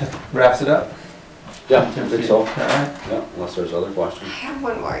was, wraps it up? Yeah, I think so. All right. Yeah, unless there's other I questions. have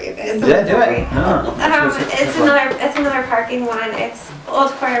one more, you guys. Yeah, I'm do sorry. it. No. It's another parking one. It's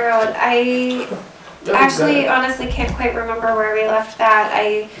Old Quarry Road. I actually honestly can't quite remember where we left that.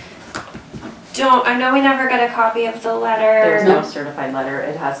 I know we never got a copy of the letter. There's no certified letter.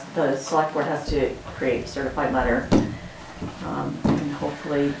 It has, the select board has to create a certified letter. And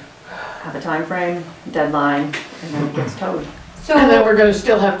hopefully have a time frame, deadline, and then it gets towed. So And then we're gonna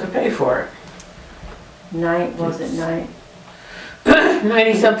still have to pay for it.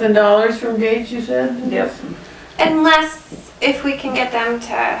 $90-something from Gates, you said? Yep. unless if we can get them to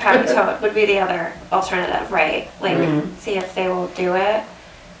have it towed would be the other alternative, right? Like see if they will do it.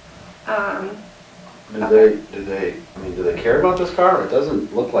 Do they care about this car? It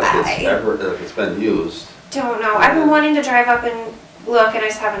doesn't look like it's been used. Don't know. I've been wanting to drive up and look, and I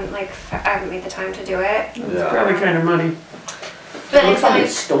just haven't I haven't made the time to do it. It's probably kind of money. But Looks like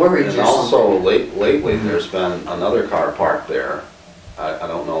it's storage And or something. also lately, there's been another car parked there. I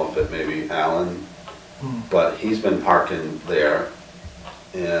don't know if it may be Alan, but he's been parking there.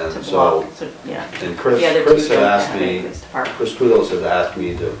 And To so, block, so, yeah. and Chris The other Chris two had don't asked have any me, place to park. Chris Kudos has asked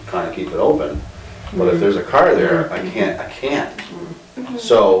me to kind of keep it open. But if there's a car there, I can't.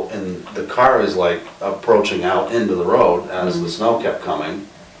 So, and the car is like approaching out into the road as the snow kept coming.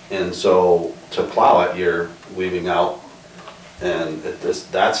 And so to plow it, you're weaving out, and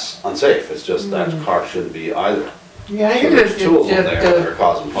that's unsafe. It's just that car shouldn't be either. Yeah, I So hear there's two of them there that are that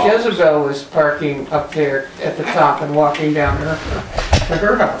causing problems. Jezebel was parking up there at the top and walking down to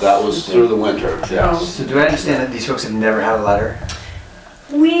her house. That was through the winter, yes. So do I understand that these folks have never had a letter?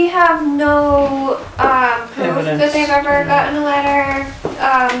 we have no proof Evidence. that they've ever gotten a letter.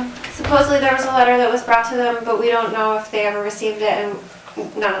 Supposedly there was a letter that was brought to them, but we don't know if they ever received it, and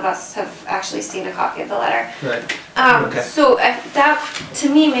none of us have actually seen a copy of the letter. Right. Okay. So that to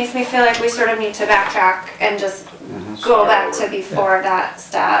me makes me feel like we sort of need to backtrack and just go back to before that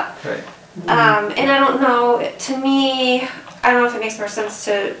step. Right. And I don't know, to me, I don't know if it makes more sense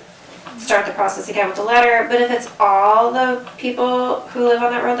to start the process again with the letter. But if it's all the people who live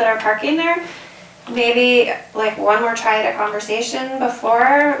on that road that are parking there, maybe like one more try at a conversation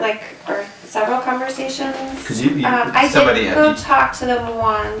before, like, or several conversations. Because you I somebody did go talk to them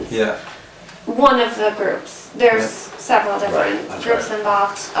once. yeah. One of the groups. There's several different Right, groups right.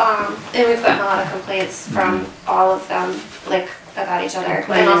 involved, and we've gotten a lot of complaints from all of them, like about each other, and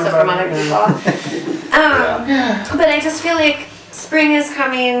Complaining also from about other it, people. But I just feel like spring is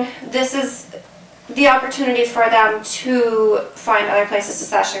coming. This is the opportunity for them to find other places to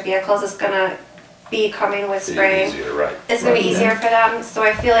stash their vehicles. Is gonna be coming with Be spring. easier, right. It's gonna be Right. easier for them. So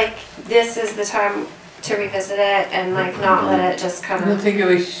I feel like this is the time to revisit it and like not let it just I kind don't of. think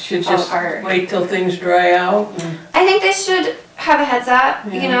we should Fall just apart. wait till things dry out. and- I think they should have a heads up.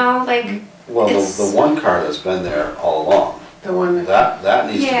 You Yeah. know, like. Well, It's- the one car that's been there all along, The one that, that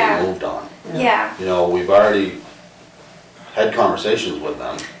needs to Yeah. be moved on. Yeah, You know, we've already had conversations with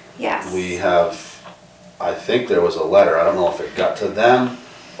them. yes. We have, I think there was a letter, I don't know if it got to them,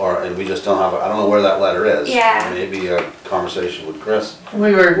 or, and we just don't have, I don't know where that letter is. Yeah. Maybe a conversation with Chris.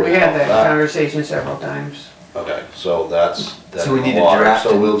 we had that That. conversation several times. Okay, so that's So we in need the to water, draft so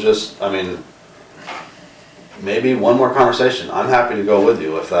it. we'll just, I mean, maybe one more conversation. I'm happy to go with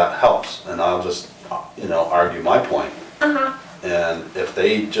you if that helps, and I'll just, you know, argue my point. Uh-huh. And if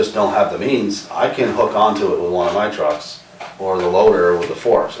they just don't have the means, I can hook onto it with one of my trucks, or the loader with the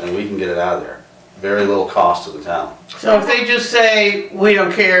forks, and we can get it out of there. Very little cost to the town. So if they just say, we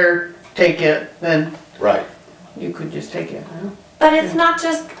don't care, take it, then Right. you could just take it, huh? But it's not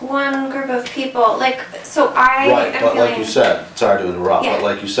just one group of people. Like, so I Right, am but like feeling. you said, sorry to interrupt, Yeah. but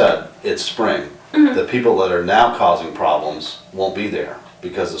like you said, it's spring. Mhm. The people that are now causing problems won't be there,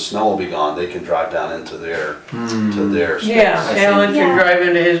 because the snow will be gone, they can drive down into their, to their space. Yeah, I see. Alan can Yeah. drive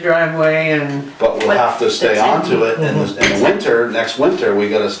into his driveway and, But we'll But have to stay the onto it in the winter, next winter, we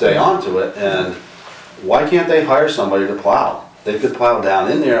gotta stay onto it, and why can't they hire somebody to plow? They could plow down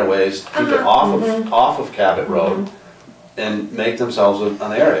in their ways, keep it off of Cabot Road, and make themselves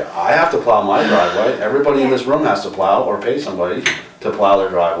an area. I have to plow my driveway, everybody in this room has to plow, or pay somebody to plow their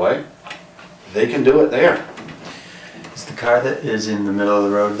driveway. They can do it there. Is the car that is in the middle of the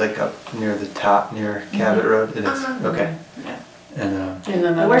road, like up near the top, near Cabot Road? It is, Uh-huh. okay. Yeah. And, and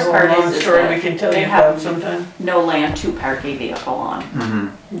then The the worst whole part long is story that we can tell they you have- about sometime. No land to park a vehicle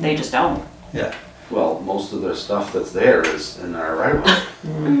on. They just don't. yeah, Well, most of their stuff that's there is in our right of way.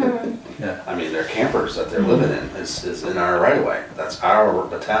 Mhm. yeah, I mean, their campers that they're living in is in our right of way. That's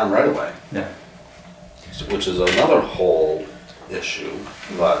the town right of way. yeah. Which is another whole issue,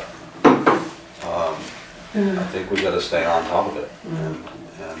 but, I think we gotta stay on top of it.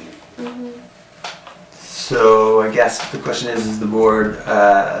 And So I guess the question is the board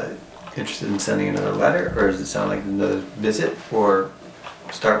interested in sending another letter, or does it sound like another visit, or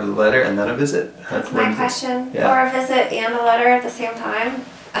start with a letter and then a visit? That's my question. Yeah. Or a visit and a letter at the same time.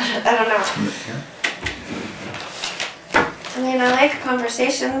 I don't know. I mean, I like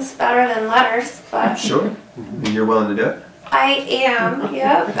conversations better than letters, but Sure, you're willing to do it? I am.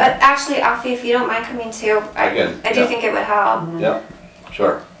 Yeah. But actually, Alfie, if you don't mind coming too, Again, I do yeah. think it would help. Yep,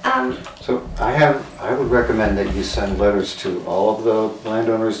 sure. So I would recommend that you send letters to all of the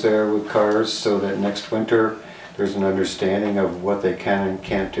landowners there with cars so that next winter there's an understanding of what they can and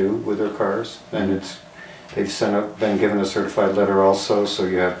can't do with their cars. And they've been given a certified letter also, so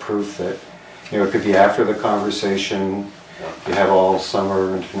you have proof that, you know, it could be after the conversation, you have all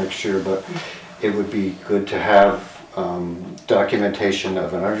summer into next year, but it would be good to have documentation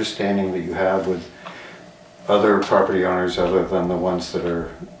of an understanding that you have with other property owners other than the ones that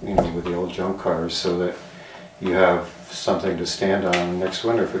are, you know, with the old junk cars, so that you have something to stand on next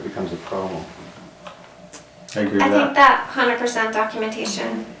winter if it becomes a problem. I agree I with think that. that 100%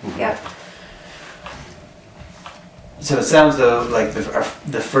 documentation. Yep. So it sounds though like the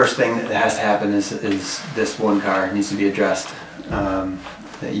first thing that has to happen is this one car needs to be addressed.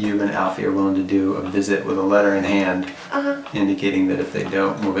 That you and Alfie are willing to do a visit with a letter in hand Uh-huh. indicating that if they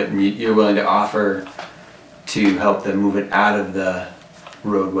don't move it, and you're willing to offer to help them move it out of the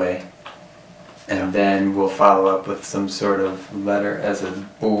roadway. And then we'll follow up with some sort of letter as a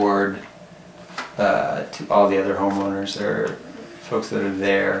board to all the other homeowners or folks that are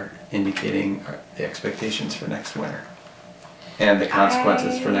there indicating the expectations for next winter and the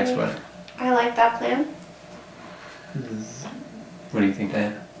consequences for next winter. I like that plan. What do you think,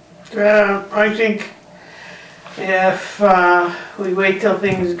 Diane? I think if we wait till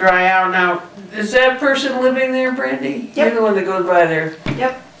things dry out now, is that person living there, Brandy? Yep. You're the one that goes by there.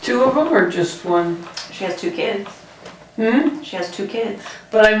 Yep. Two of them or just one? She has 2 kids. Hmm? She has 2 kids.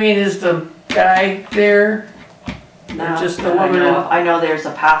 But I mean, is the guy there No, Just the that I woman know in- of. I know there's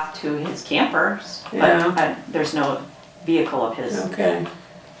a path to his campers, but Yeah. there's no vehicle of his. Okay.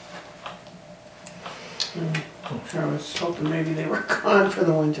 I was hoping maybe they were gone for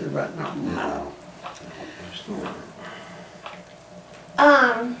the winter, but no. No.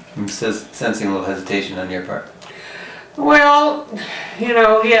 I'm sensing a little hesitation on your part. Well,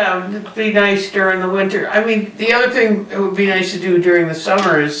 yeah, it'd be nice during the winter. I mean, the other thing it would be nice to do during the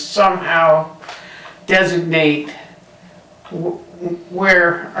summer is somehow designate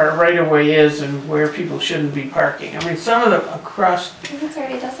where our right-of-way is and where people shouldn't be parking. I mean, some of the across, I think it's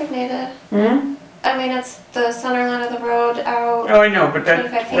already designated. hmm? I mean, it's the center line of the road out. Oh, I know, but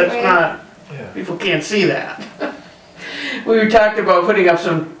 25 feet, that's right? not, Yeah. people can't see that. We talked about putting up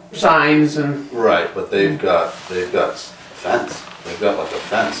some signs and, Right, but they've got fence. They've got like a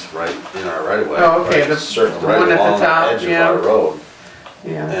fence right in our right of way. Oh, okay, right, the certain one right at the along the top, edge of yeah. our road.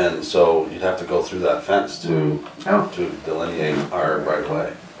 yeah. And so you'd have to go through that fence to Oh, delineate our right of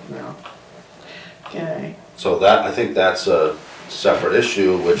way. no. Okay, So that, I think that's a separate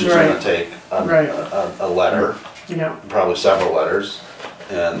issue, which is gonna Right. take Right. a letter, yeah. probably several letters,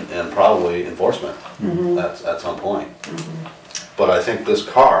 and probably enforcement Mhm. at some point. But I think this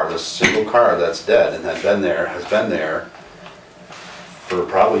single car that's dead and has been there for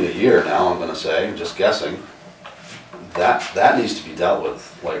probably a year now, I'm gonna say, just guessing, that needs to be dealt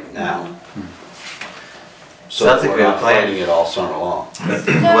with, like, now. So Sounds that like we're a not plan. fighting it all summer long.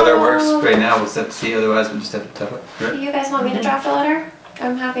 Whether it works right now, we'll have to see, otherwise we'll just have to tell it. Right? You guys want me to draft a letter?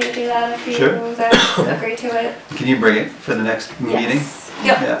 I'm happy to do that if you Sure. guys agree to it. Can you bring it for the next meeting? Yes.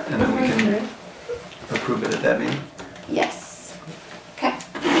 Yep. Yeah, and then we can approve it at that meeting. Yes. Okay.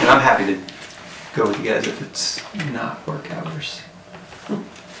 And I'm happy to go with you guys if it's not work hours.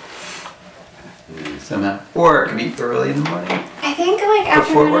 Somehow. Or it can be early in the morning. I think like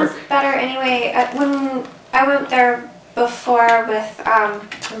Before afternoon is work. better anyway. When I went there before with I'm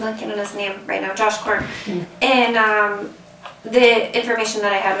blanking on his name right now, Josh Korn, and the information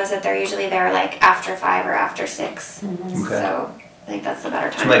that I had was that they're usually there like after 5 or after 6. Okay. So I think that's the better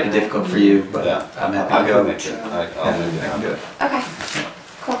time. Which might be difficult for you, but Yeah, I'm happy I to go. can make it, I'll make it Yeah, I can do happen, it. Okay.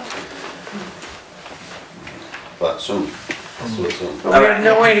 Cool. but soon, let's do it soon. But we have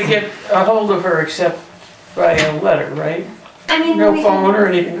no way to get a hold of her except by a letter, right? I mean, No we phone can, or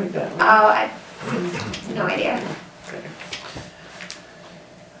anything like that? oh, I no idea. I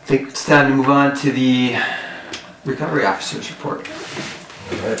think it's time to move on to the recovery officer's report.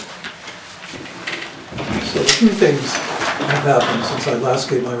 Right. So a few things have happened since I last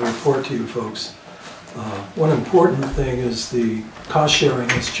gave my report to you folks. One important thing is the cost sharing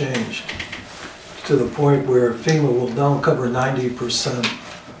has changed to the point where FEMA will now cover 90%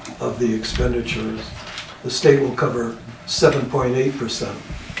 of the expenditures. The state will cover 7.8%.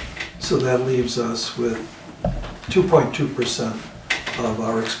 So that leaves us with 2.2% of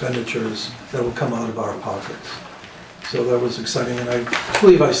our expenditures that will come out of our pockets. So that was exciting, and I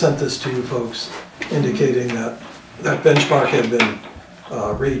believe I sent this to you folks indicating that that benchmark had been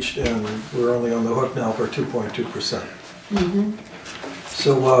reached, and we're only on the hook now for 2.2%.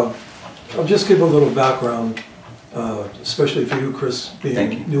 So I'll just give a little background, especially for you, Chris,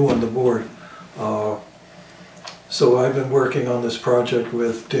 Thank you. being new on the board. So I've been working on this project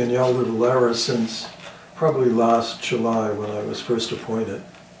with Danielle Littlera since probably last July when I was first appointed.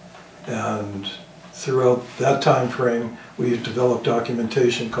 And throughout that time frame, we've developed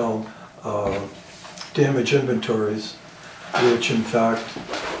documentation called damage inventories, which in fact,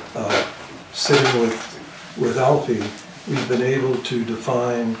 sitting with Alfie, we've been able to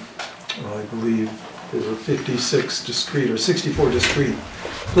define, I believe there were 56 discrete or 64 discrete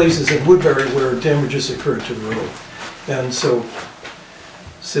places in Woodbury where damages occurred to the road. And so,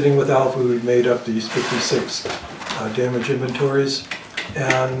 sitting with Alfie, we've made up these 56 damage inventories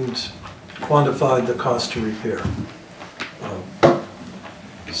and quantified the cost to repair.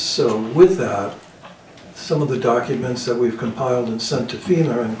 So with that, some of the documents that we've compiled and sent to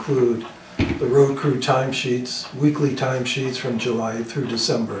FEMA include the road crew timesheets, weekly timesheets from July through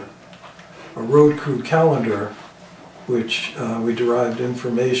December, a road crew calendar, which we derived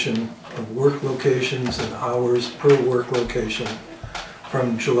information of work locations and hours per work location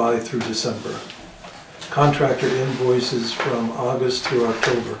from July through December, contractor invoices from August through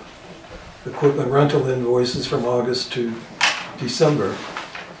October, equipment rental invoices from August to December,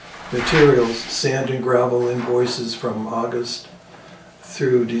 materials, sand and gravel invoices from August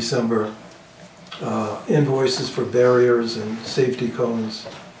through December, invoices for barriers and safety cones,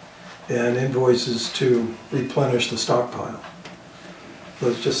 and invoices to replenish the stockpile.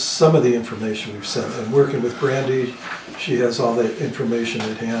 That's just some of the information we've sent. And working with Brandy, she has all that information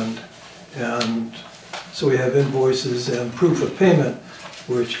at hand. And So we have invoices and proof of payment,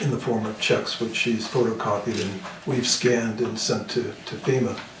 which in the form of checks, which she's photocopied and we've scanned and sent to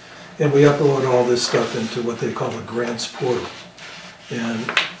FEMA. And we upload all this stuff into what they call a grants portal. And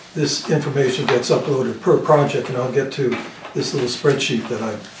this information gets uploaded per project, and I'll get to this little spreadsheet that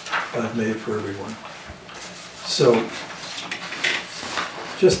I've made for everyone. So,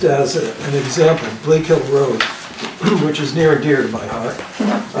 just as an example, Blake Hill Road, which is near and dear to my heart,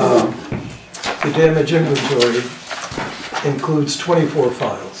 the damage inventory includes 24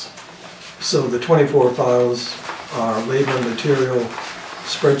 files. So the 24 files are labor and material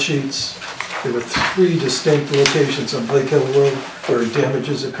spreadsheets. There were 3 distinct locations on Blake Hill Road where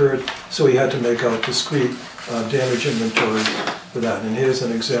damages occurred, so we had to make out discrete damage inventories for that. And here's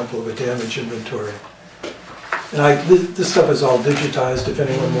an example of a damage inventory. And this stuff is all digitized. If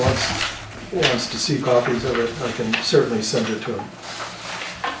anyone wants to see copies of it, I can certainly send it to them.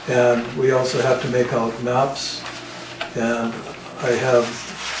 And we also have to make out maps, and I have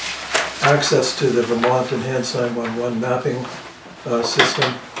access to the Vermont Enhanced 911 mapping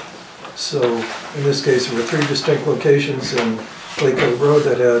system. So in this case, there were 3 distinct locations in Blake Hill Road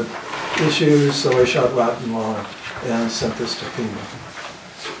that had issues, so I shot Latin law and sent this to FEMA.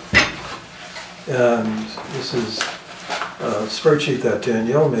 And this is a spreadsheet that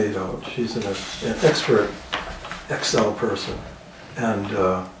Danielle made out. She's an expert Excel person. And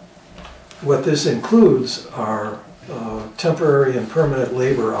what this includes are temporary and permanent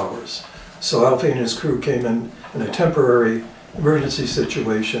labor hours. So Alfie and his crew came in a temporary emergency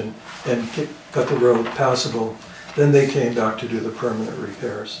situation and got the road passable. Then they came back to do the permanent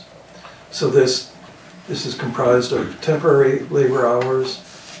repairs. So this is comprised of temporary labor hours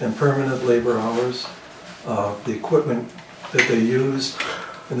and permanent labor hours. The equipment that they used,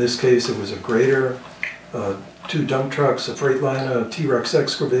 in this case it was a grader, 2 dump trucks, a Freightliner, a T-Rex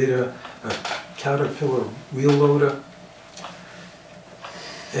excavator, a Caterpillar wheel loader.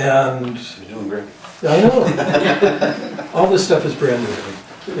 And You're doing great. I know. All this stuff is brand new to me.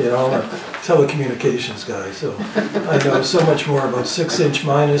 You know, I'm a telecommunications guy, so I know so much more about 6-inch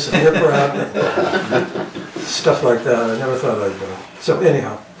minus and riprap and stuff like that. I never thought I'd know. So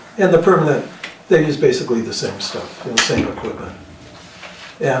anyhow, and the permanent, they use basically the same stuff, the same equipment.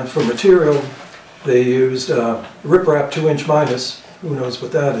 And for material, they used riprap 2-inch minus, who knows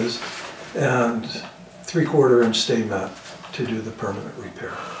what that is, and 3/4 inch stay mat to do the permanent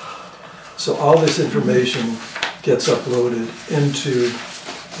repair. So all this information gets uploaded into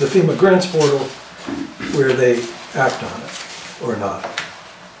the FEMA grants portal where they act on it or not.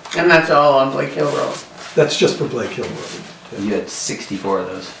 And that's all on Blake Hill Road. That's just for Blake Hill Road. You had 64 of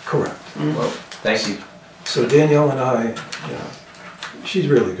those. Correct. Well, thank you. So Danielle and I, you know, she's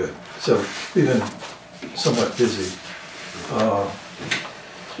really good. So we've been somewhat busy.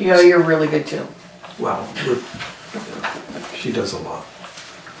 Yeah, you're really good too. Wow, she does a lot.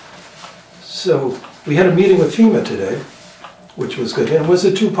 So we had a meeting with FEMA today, which was good. And it was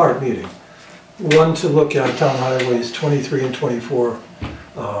a 2-part meeting. One to look at town highways 23 and 24,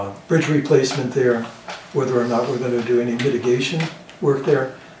 bridge replacement there, whether or not we're going to do any mitigation work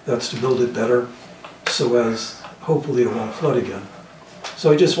there. That's to build it better so as hopefully it won't flood again.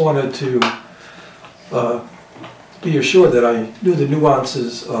 So I just wanted to be assured that I knew the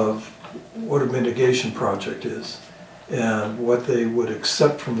nuances of what a mitigation project is and what they would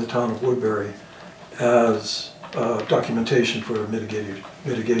accept from the town of Woodbury as documentation for a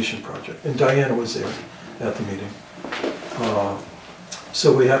mitigation project. And Diana was there at the meeting.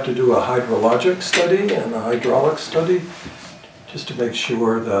 So we have to do a hydrologic study and a hydraulic study just to make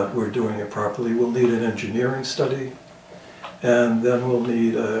sure that we're doing it properly. We'll need an engineering study, and then we'll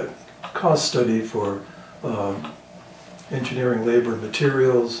need a cost study for engineering, labor,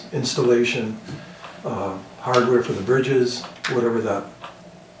 materials, installation, hardware for the bridges, whatever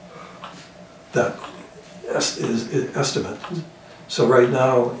that is estimate. So right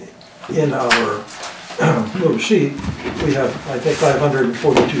now, in our little sheet, we have, I think,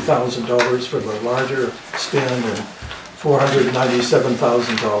 $542,000 for the larger span and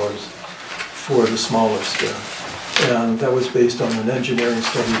 $497,000 for the smaller span. And that was based on an engineering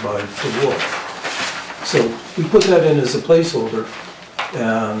study by DeWolf. So we put that in as a placeholder,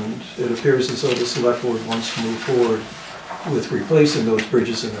 and it appears as though the select board wants to move forward with replacing those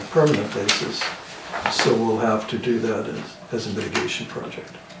bridges on a permanent basis. So we'll have to do that as a mitigation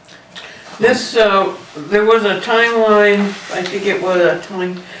project. This, there was a timeline, I think it was a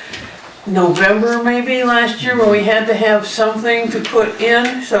time, November maybe last year, when we had to have something to put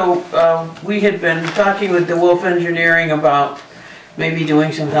in. So we had been talking with DeWolf Engineering about maybe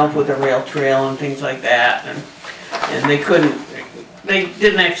doing some help with the rail trail and things like that. And they couldn't they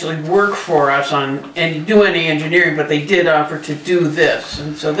didn't actually work for us on, and do any engineering, but they did offer to do this.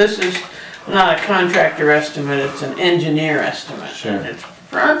 And so this is not a contractor estimate, it's an engineer estimate. Sure. And it's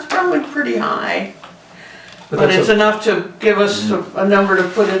probably pretty high, but that's it's enough to give us a number to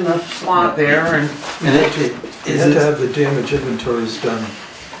put in the slot there and. And We had to have the damage inventories done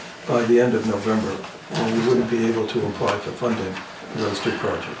by the end of November, and we wouldn't be able to apply for funding for those two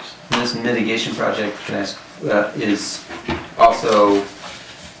projects. this mitigation project, can I ask, is also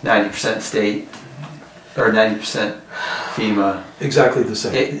 90% state, or 90% FEMA? Exactly the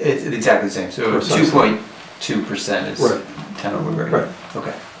same. It's exactly the same, so Precisely. 2.2% is Right. town of Woodbury? Right.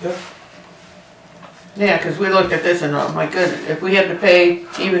 Okay. Yep. Yeah, because we looked at this and, oh my goodness, if we had to pay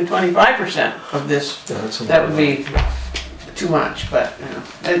even 25% of this, Yeah, that's a that lot. would be too much, but, you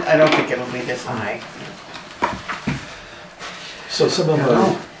know, I don't think it'll be this high. So some of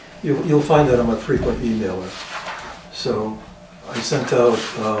my, you'll find that I'm a frequent emailer. So I sent out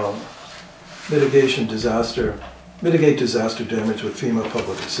mitigate disaster damage with FEMA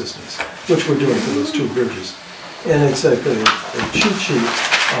public assistance, which we're doing for those two bridges. And it's like a cheat sheet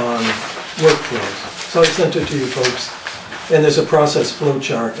on workflows. So I sent it to you folks, and there's a process flow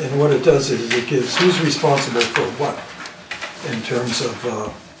chart, and what it does is it gives who's responsible for what in terms of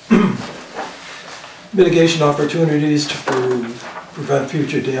mitigation opportunities to prevent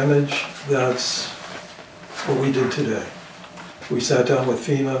future damage. That's what we did today. We sat down with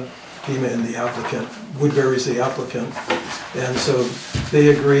FEMA and the applicant, Woodbury's the applicant, and so they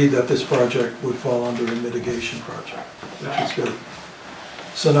agreed that this project would fall under a mitigation project, which is good.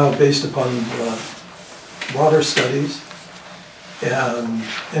 So now, based upon water studies and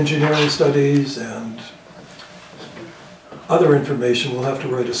engineering studies and other information, we'll have to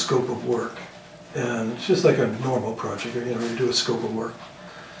write a scope of work. And it's just like a normal project, you know, you do a scope of work.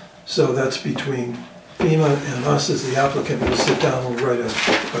 So that's between FEMA and us as the applicant. We'll sit down, we'll write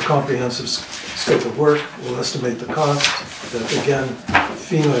a comprehensive scope of work, we'll estimate the cost, that again,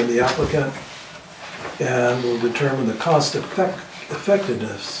 FEMA and the applicant, and we'll determine the cost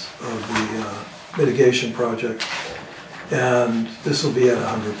effectiveness of the mitigation project, and this will be at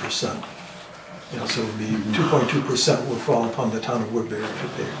 100%. You know, so it'll be 2.2% will fall upon the town of Woodbury to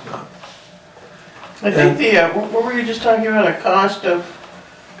pay for that. I think what were you just talking about, a cost of,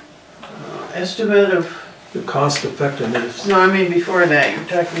 estimate of, The cost effectiveness, no, I mean before that, you were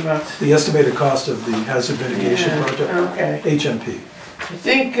talking about. the estimated cost of the hazard mitigation Yeah, project, okay. HMP. I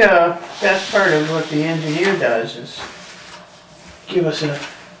think that's part of what the engineer does, is give us an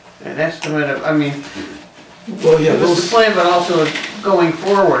estimate of, I mean, Well, yeah, give us those, the plan, but also going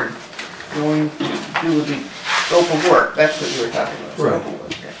forward, going to do the scope of work, that's what you were talking about. scope Right. of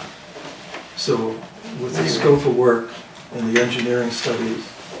work, yeah. so with the scope of work and the engineering studies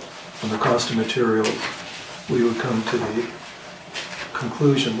and the cost of materials, we would come to the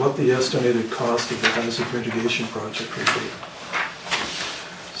conclusion what the estimated cost of the hazard mitigation project would be.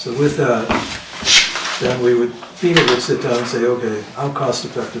 So with that, then FEMA would sit down and say, okay, how cost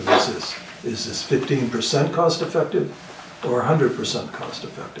effective is this? Is this 15% cost effective or 100% cost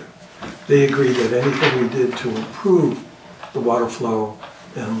effective? They agreed that anything we did to improve the water flow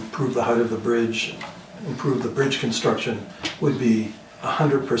and improve the height of the bridge, improve the bridge construction, would be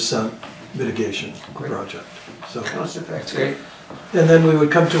 100% mitigation project. So, Cost effective. That's great. and then we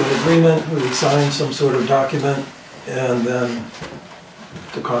would come to an agreement, we would sign some sort of document, and then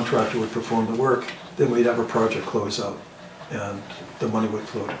the contractor would perform the work. Then we'd have a project closeout, and the money would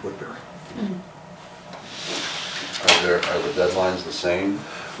flow to Woodbury. Are the deadlines the same?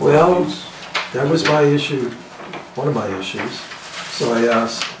 for Well, these? that was my issue, one of my issues. So I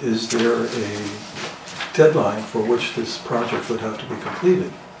asked, is there a deadline for which this project would have to be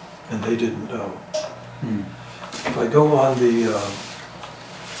completed? And they didn't know. If I go on the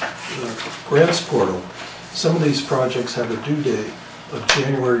grants portal, some of these projects have a due date of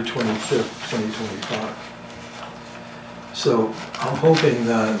January 25th, 2025. So I'm hoping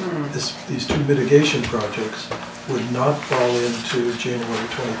that these two mitigation projects would not fall into January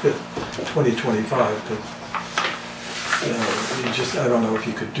 25th, 2025, because I don't know if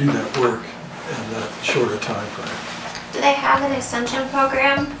you could do that work in that shorter time frame. Do they have an extension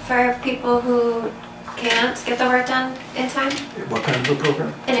program for people who can't get the work done in time? What kind of a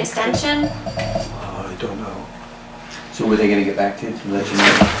program? An extension? I don't know. So were they gonna get back to you to let you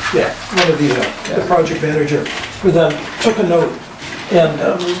know? Yeah, one of the project manager for them took a note, and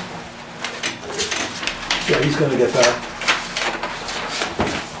yeah, he's gonna get back.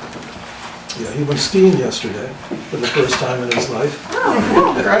 Yeah, he went skiing yesterday for the first time in his life.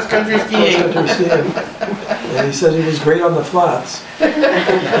 Cross-country skiing. Cross-country skiing. And he said he was great on the flats.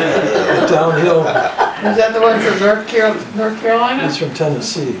 But downhill, Is that the one from North Carolina? He's from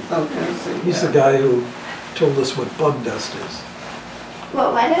Tennessee. Oh, Tennessee. He's the guy who told us what bug dust is.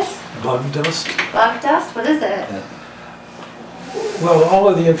 What is? Bug dust? Bug dust? What is it? Well, all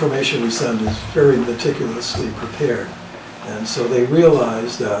of the information we send is very meticulously prepared. And so they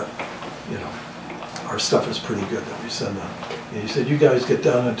realize that, you know, our stuff is pretty good that we send them. And he said, you guys get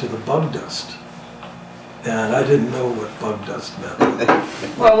down into the bug dust. And I didn't know what bug dust meant.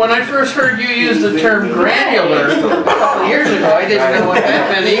 Well, when I first heard you use the term granular a couple years ago, I didn't know what that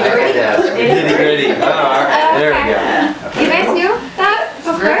meant either. Nitty gritty. Oh, all right, there we go. You guys knew that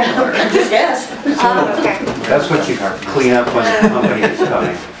before? Yes. Oh, okay. That's what you clean up when the company is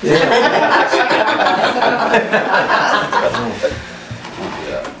coming.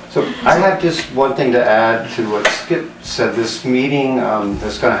 So I have just one thing to add to what Skip said. This meeting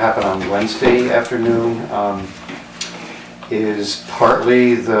that's going to happen on Wednesday afternoon is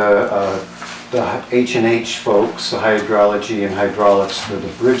partly the H&H folks, the hydrology and hydraulics for the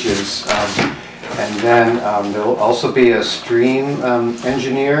bridges. And then there will also be a stream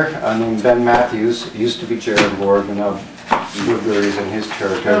engineer named Ben Matthews. He used to be Jared Ward, and now Woodbury's in his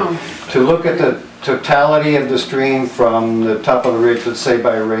territory, to look at the totality of the stream from the top of the ridge, let's say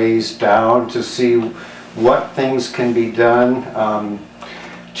by Rays down, to see what things can be done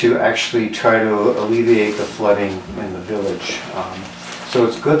to actually try to alleviate the flooding in the village. So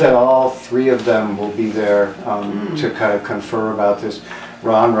it's good that all three of them will be there to kind of confer about this.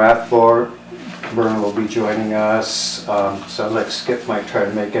 Ron Rathborn will be joining us. Sounds like Skip might try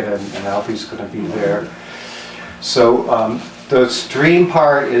to make it, and Alfie's going to be there. So the stream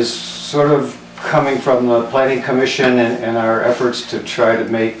part is sort of coming from the Planning Commission and our efforts to try to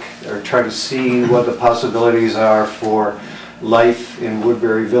make, or try to see what the possibilities are for life in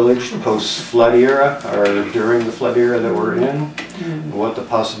Woodbury Village post-flood era, or during the flood era that we're in, what the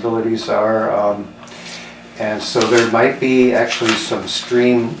possibilities are. And so there might be actually some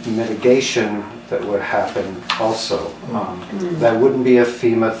stream mitigation that would happen also. That wouldn't be a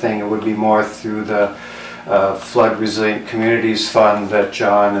FEMA thing, it would be more through the Flood Resilient Communities Fund that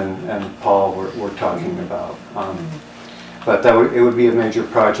John and Paul were talking about. But it would be a major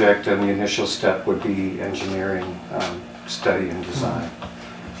project, and the initial step would be engineering, study and design.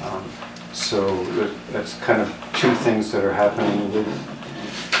 So that's kind of two things that are happening with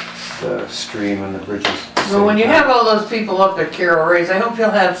the stream and the bridges. Well, when you have all those people up at Carol Rays, I hope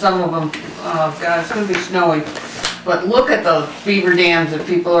you'll have some of them, God, it's gonna be snowy. But look at those beaver dams that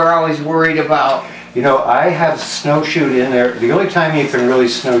people are always worried about. You know, I have snowshoed in there. The only time you can really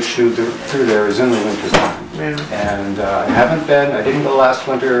snowshoe through there is in the winter time. Yeah. And I didn't go last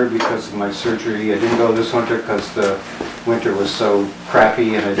winter because of my surgery. I didn't go this winter because the winter was so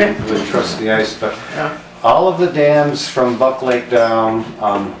crappy and I didn't really trust the ice. But all of the dams from Buck Lake down,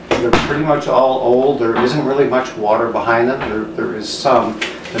 they're pretty much all old. There isn't really much water behind them. There is some.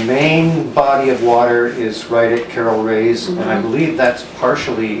 The main body of water is right at Carol Rays, and I believe that's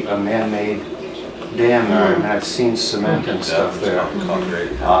partially a man-made dam there, and I've seen cement and stuff there.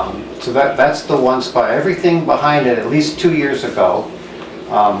 So that's the one spot. Everything behind it, at least 2 years ago,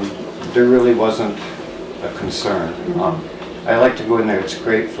 there really wasn't a concern. I like to go in there. It's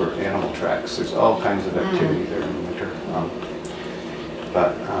great for animal tracks. There's all kinds of activity there in the winter.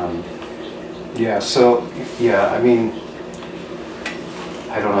 I mean,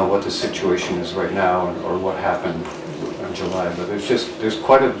 I don't know what the situation is right now or what happened in July, but there's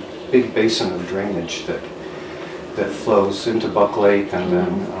quite a big basin of drainage that flows into Buck Lake and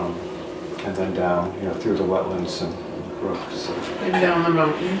then down, you know, through the wetlands and the brook. So. And down the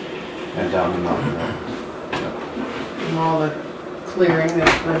mountain. And down the mountain. And all the clearing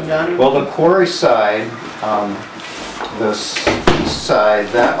that's been done. Well, the quarry side, the east side,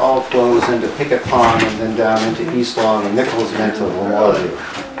 that all flows into Pickett Pond and then down into East Long and Nichols and into Memorial.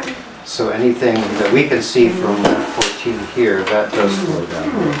 So anything that we can see from 14 here, that does flow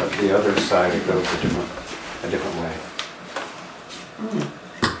down. But the other side, it goes a different way.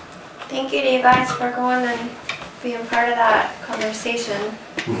 Thank you to you guys for going and being part of that conversation.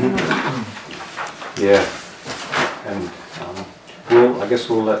 Yeah, and I guess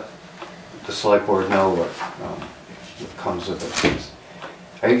we'll let the select board know what comes of it.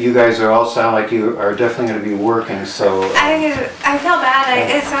 You guys all sound like you are definitely going to be working, so. I feel bad.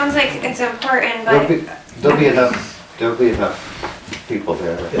 It sounds like it's important, but there'll be enough people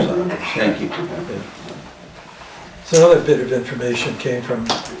there. Thank you. So another bit of information came from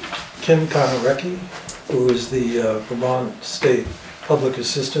Kim Konarecki, who is the Vermont State Public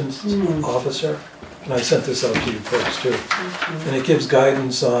Assistance Officer. And I sent this out to you folks too. And it gives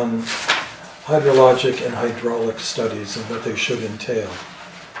guidance on hydrologic and hydraulic studies and what they should entail.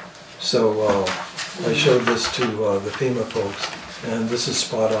 So I showed this to the FEMA folks, and this is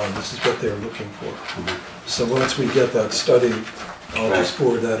spot on. This is what they're looking for. So once we get that study, I'll just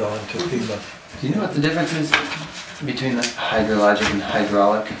forward that on to FEMA. Do you know what the difference is between the hydrologic and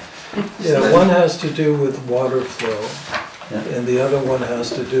hydraulic? Yeah, one has to do with water flow, Yeah. and the other one has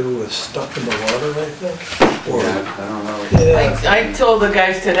to do with stuff in the water, I think. Or, I don't know. yeah, I told the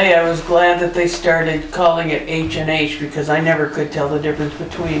guys today I was glad that they started calling it H&H because I never could tell the difference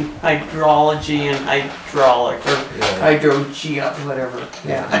between hydrology and hydraulic or hydrogia, whatever.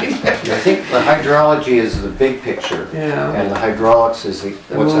 Yeah. I think the hydrology is the big picture, Yeah. and the hydraulics is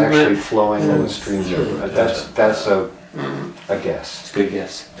what's movement. actually flowing in the stream. Sure. That's a guess. It's a good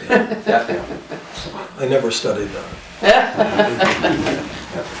guess. Yeah. I never studied that.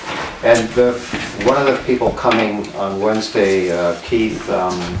 And one of the people coming on Wednesday, Keith,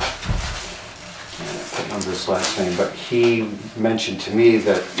 I can't remember his last name, but he mentioned to me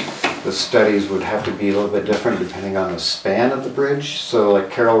that the studies would have to be a little bit different depending on the span of the bridge. So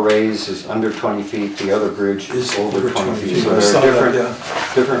like Carol Ray's is under 20 feet, the other bridge is over 20 feet. So I there saw are that,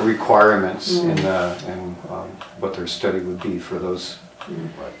 different requirements in what their study would be for those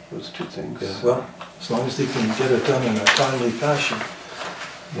two things. Yeah, well, as long as they can get it done in a timely fashion,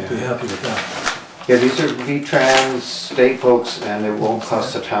 I'll be happy with that. Yeah, these are V-Trans state folks, and it won't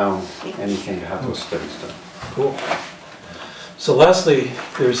cost the town anything to have those studies done. Cool. So lastly,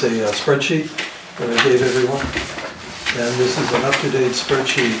 there's a spreadsheet that I gave everyone, and this is an up-to-date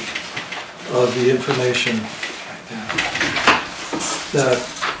spreadsheet of the information that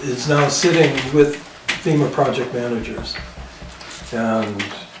is now sitting with FEMA project managers. And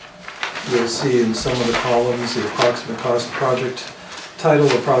you'll see in some of the columns the approximate cost of project, title,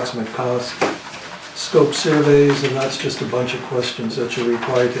 approximate cost, scope surveys, and that's just a bunch of questions that you're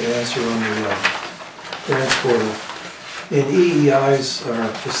required to answer on the grants portal. And EEIs are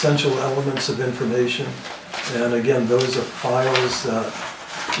essential elements of information, and again, those are files that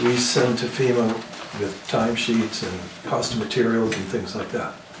we send to FEMA with timesheets and cost of materials and things like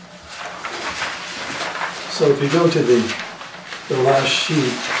that. So if you go to the last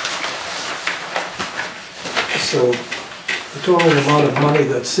sheet, so the total amount of money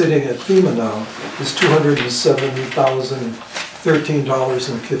that's sitting at FEMA now is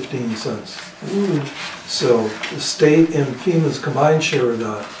 $270,013.15. So the state and FEMA's combined share of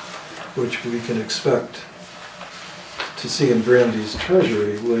that, which we can expect to see in Brandy's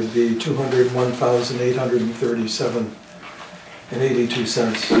treasury, would be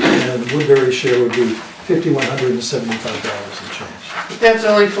 $201,837.82, and Woodbury's share would be $5,175 and change. That's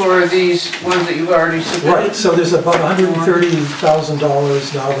only for these ones that you've already submitted? Right, so there's about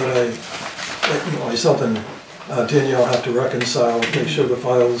 $130,000 now that myself and Danielle have to reconcile, make sure the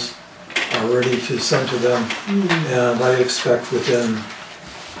files are ready to send to them. And I expect by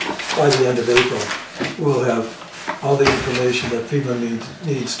the end of April, we'll have all the information that FEMA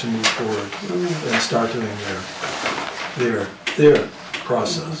needs to move forward and start doing their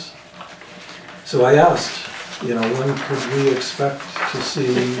process. So I asked, when could we expect to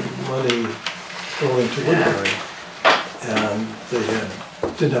see money flowing to Woodbury? And they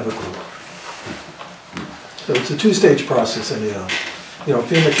didn't have a clue. So it's a two-stage process anyhow.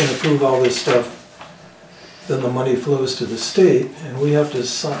 FEMA can approve all this stuff, then the money flows to the state, and we have to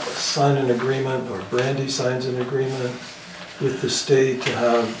sign an agreement, or Brandy signs an agreement with the state to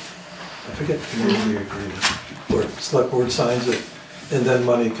have, I forget the name of the agreement, or select board signs it, and then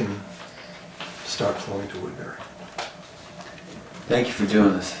money can start flowing to Woodbury. Thank you for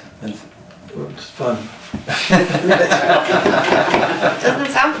doing this. It's fun.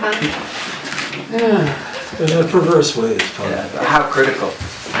 Doesn't sound fun. In a perverse way, it's fun. Yeah, but how critical.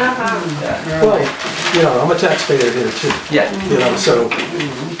 Yeah. Well, I'm a taxpayer here too. Yeah. So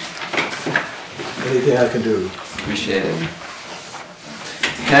anything I can do. Appreciate it.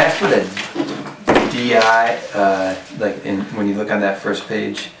 Can I ask what a DI, when you look on that first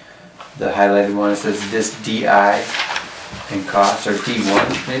page, the highlighted one, it says this DI and cost, or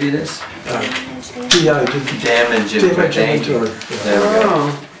D1, maybe it is? DI, Damage inventory. Thank you. There we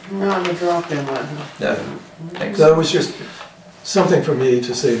go. No, the drop-in one. Yeah. Thanks. That was just something for me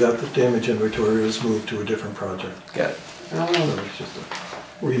to say that the damage inventory was moved to a different project. Got it. So it's just a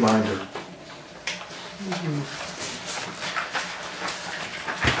reminder.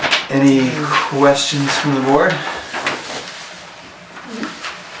 Any questions from the board?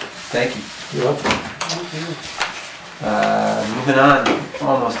 Thank you. You're welcome. Moving on,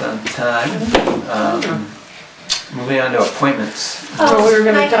 almost on time. Moving on to appointments. So we were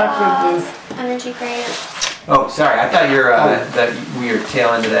gonna my talk with energy grant. Oh, sorry, I thought you're, that we were tail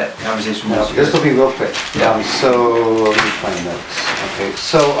end of that conversation. No, this will be real quick. So, let me find notes. Okay,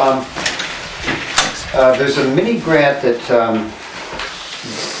 so, there's a mini grant that,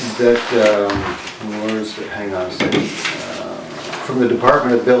 where is it? Hang on a second. From the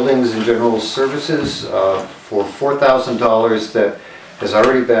Department of Buildings and General Services for $4,000 that has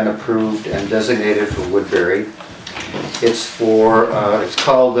already been approved and designated for Woodbury. It's for, it's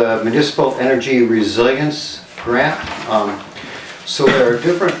called Municipal Energy Resilience Grant. So there are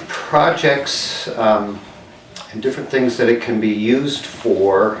different projects and different things that it can be used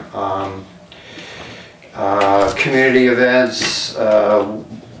for. Community events,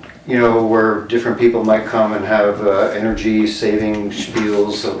 you know, where different people might come and have energy saving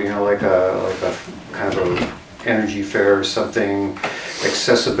spiels, you know, like a kind of a energy fair or something.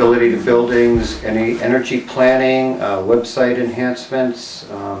 Accessibility to buildings, any energy planning, website enhancements,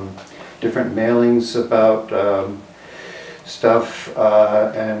 different mailings about stuff,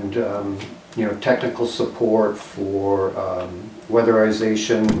 and you know, technical support for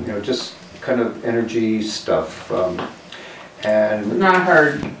weatherization, you know, just kind of energy stuff. And Not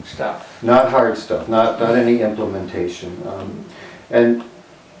hard stuff. not hard stuff, not any implementation. And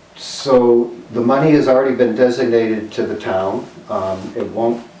so the money has already been designated to the town. It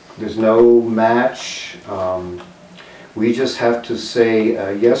won't, there's no match. We just have to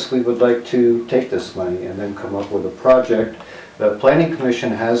say, yes, we would like to take this money and then come up with a project. The Planning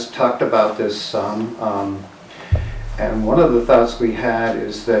Commission has talked about this some. And one of the thoughts we had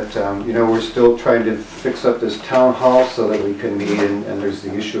is that, you know, we're still trying to fix up this town hall so that we can meet, and there's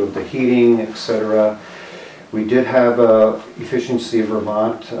the issue of the heating, etc. We did have a Efficiency of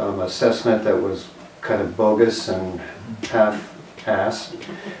Vermont assessment that was kind of bogus and half-assed.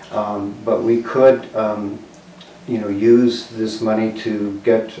 But we could, you know, use this money to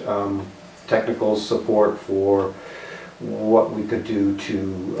get technical support for what we could do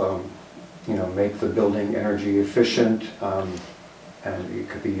to you know, make the building energy efficient, and it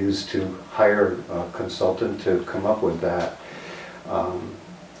could be used to hire a consultant to come up with that.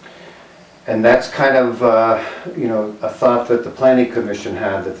 And that's kind of, you know, a thought that the Planning Commission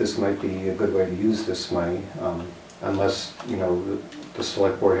had, that this might be a good way to use this money, unless, you know, the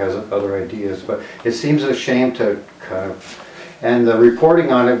Select Board has other ideas. But it seems a shame to kind of, and the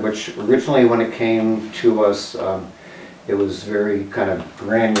reporting on it, which originally when it came to us, it was very kind of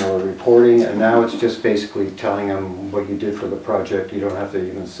granular reporting, and now it's just basically telling them what you did for the project. You don't have to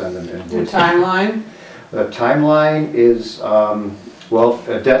even send an invoice. The timeline? The timeline is, well,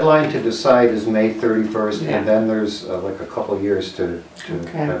 a deadline to decide is May 31st, Yeah. and then there's like a couple years to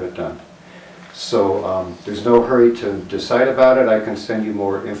have it done. So there's no hurry to decide about it. I can send you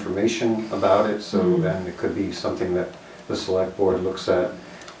more information about it, so then it could be something that the Select Board looks at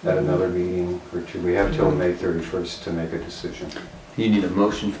another meeting or two. We have till May 31st to make a decision. You need a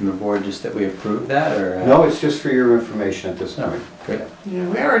motion from the board just that we approve that, or? No, it's just for your information at this Oh, point. great. Yeah,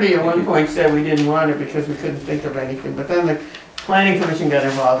 we already at one point said we didn't want it because we couldn't think of anything, but then the Planning Commission got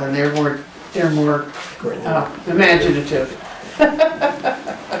involved and they're more imaginative.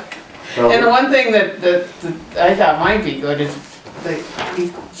 Well, And the one thing that I thought might be good is that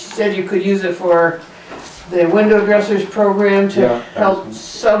he said you could use it for the window dressers program to Yeah, help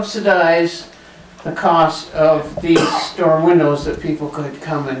subsidize the cost of these storm windows that people could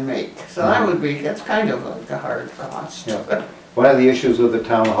come and make. So that would be, that's kind of like a hard cost. Yeah. One of the issues with the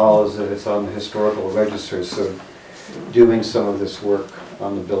town hall is that it's on the historical register, so doing some of this work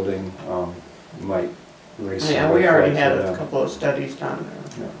on the building might raise some Yeah, we red already flags had for a them. couple of studies done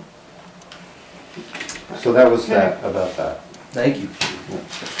there. So that was that, about that. Thank you.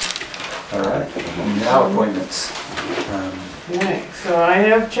 All right, now appointments. Okay, so I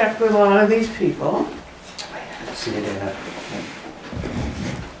have checked with a lot of these people. See you, Dana.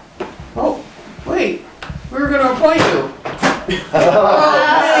 Oh, wait, we were gonna appoint you.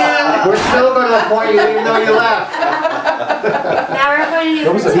 Oh, We're still gonna appoint you even though you left. Now we're appointing you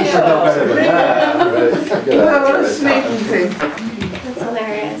That was for a he should know better than that. man. Well, a sneaky thing. That's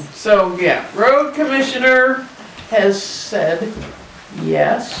hilarious. So, yeah, road commissioner has said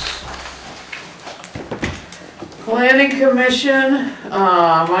yes. Planning commission,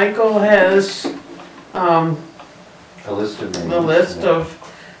 Michael has, A list of names. the list of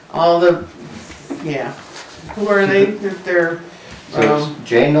all the, yeah, who are they? They're, So it's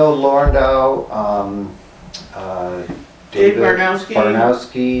Jano Lorndau, Dave David Barnowski.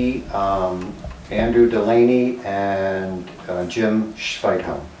 Barnowski, Andrew Delaney, and Jim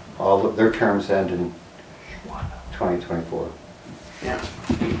Schweithelm. All of their terms end in 2024. yeah,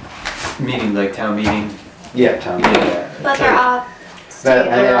 Meeting, like town meeting? Yeah, Tom. Yeah. But they're all And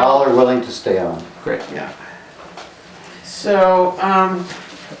they all are willing to stay on. Great. yeah. So,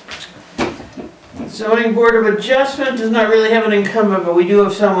 zoning board of adjustment does not really have an incumbent, but we do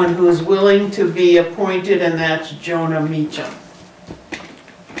have someone who is willing to be appointed, and that's Jonah Meacham.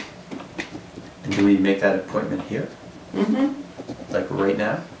 And do we make that appointment here, Mm-hmm. like right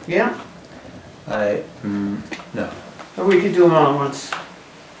now? Yeah, No. or we could do them all at once.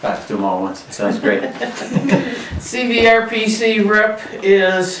 I have to do them all at once. It sounds great. CVRPC rep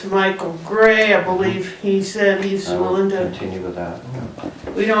is Michael Gray. I believe he said he's willing to. Continue with that.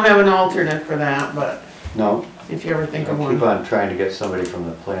 We don't have an alternate for that, but No, if you ever think of keep one. on trying to get somebody from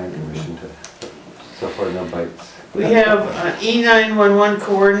the planning commission to, so far no bites. We have an E911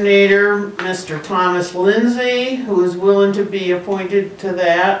 coordinator, Mr. Thomas Lindsay, who is willing to be appointed to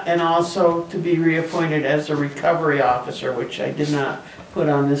that and also to be reappointed as a recovery officer, which I did not put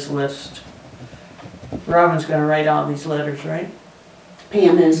on this list. Robin's gonna write all these letters, right?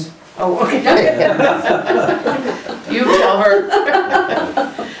 Pam is. Oh, okay. You tell her.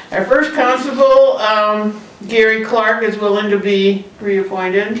 Our first constable, Gary Clark, is willing to be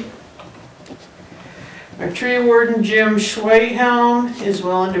reappointed. Our tree warden, Jim Schweighelm, is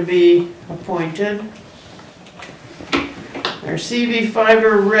willing to be appointed. Our CV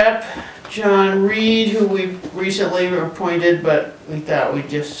fiber rep, John Reed, who we recently appointed, but we thought we'd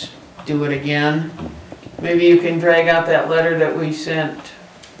just do it again. Maybe you can drag out that letter that we sent.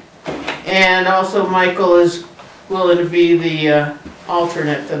 And also Michael is willing to be the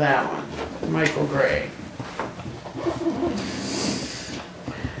alternate to that one, Michael Gray.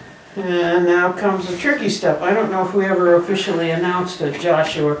 And now comes the tricky stuff. I don't know if we ever officially announced that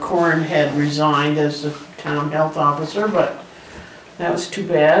Joshua Korn had resigned as the town health officer, but that was too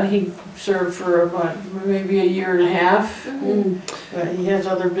bad. He served for about maybe a year and a half, but he has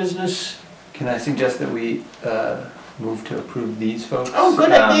other business. Can I suggest that we move to approve these folks? Oh,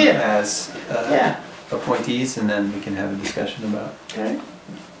 good idea. As Yeah, appointees, and then we can have a discussion about okay,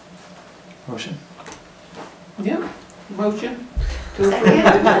 motion. yeah, motion to approve. Second.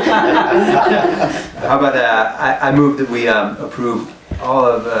 How about I move that we approve all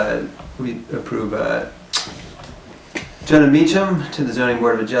of, we approve Jonah Meacham to the Zoning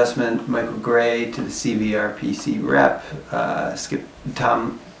Board of Adjustment, Michael Gray to the CVRPC rep,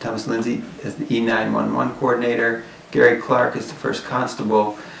 Thomas Lindsay as the E911 coordinator, Gary Clark as the first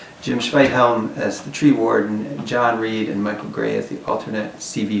constable, Jim Schweighelm as the tree warden, John Reed and Michael Gray as the alternate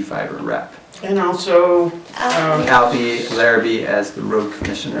CV fiber rep. And also Alfie Larrabee as the road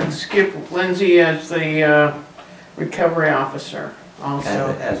commissioner. Skip Lindsay as the recovery officer also.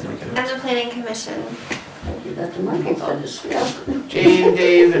 As the And the planning commission. That's a Michael for this, yeah. Jane,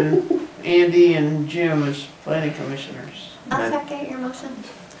 Dave, and Andy and Jim as planning commissioners. I'll second your motion.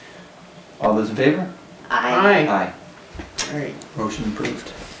 All those in favor? Aye. Aye. All right. Motion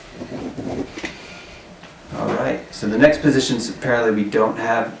approved. All right, so the next positions, apparently we don't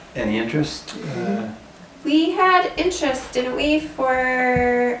have any interest. We had interest, didn't we,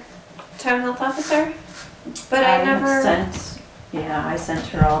 for town health officer? But I never. I sent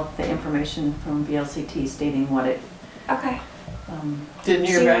her all the information from VLCT stating what it, Okay. Didn't Did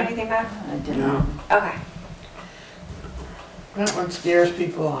hear you hear back? anything back? I did No. not. Okay. That one scares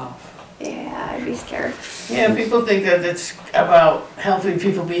people off. Yeah, I'd be scared. Yeah, people think that it's about helping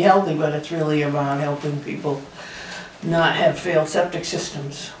people be healthy, but it's really about helping people not have failed septic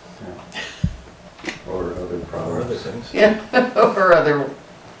systems. Or other Or other problems. things. Yeah, or other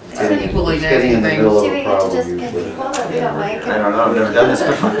Getting- equally It's getting in the nasty middle things. of Do we a get to problem just get usually. people that we don't like? I don't know, I've never done this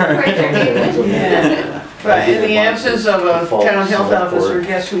before. Write their name in? Yeah. But in the absence of a Default town health select board officer,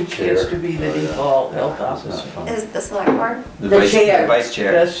 guess who chair. gets to be the default health It's not officer? fun. Is the select board? The chair. vice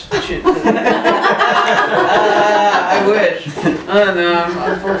chair. Yes, shit. I wish. No,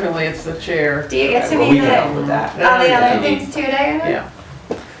 unfortunately, it's the chair. Do you get to Well, be we can help the, with that. all the Yeah. other things too, Diana? Yeah.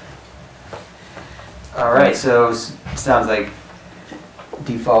 All right, so sounds like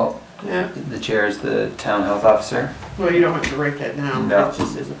default, Yeah, the chair is the town health officer. well, you don't have to write that down, No. that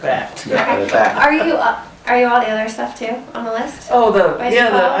just is a fact. Yeah, Okay. the back. Are you all the other stuff too on the list? Oh, By yeah,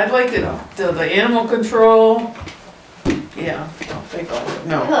 default? I'd like the animal control, yeah, I'll take all of it, A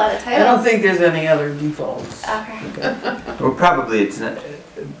no. lot of I don't titles. think there's any other defaults. Okay. Well, probably it's not,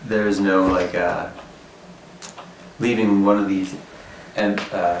 there's no like, leaving one of these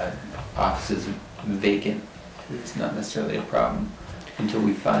offices vacant is not necessarily a problem until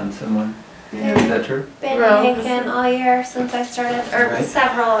we find someone. Yeah. Is that true? Been Well- vacant all year since I started, or Right.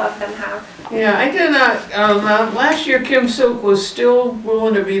 several of them have. Yeah, I did not, last year Kim Silk was still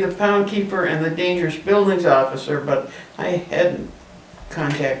willing to be the pound keeper and the dangerous buildings officer, but I hadn't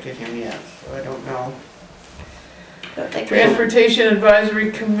contacted him yet, so I don't know. But they Transportation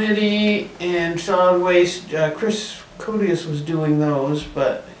Advisory Committee and Solid Waste, Chris Codius was doing those,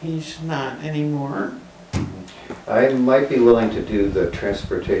 but he's not anymore. I might be willing to do the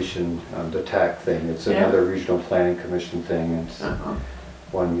transportation, the TAC thing. It's Yeah. another regional planning commission thing. It's Uh-huh.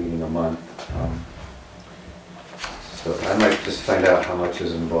 one meeting a month. So I might just find out how much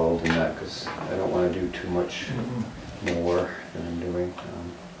is involved in that, because I don't want to do too much more than I'm doing.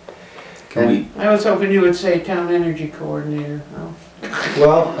 Can we, I was hoping you would say town energy coordinator. Oh.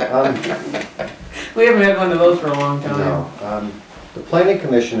 Well, We haven't had one of those for a long time. no, the planning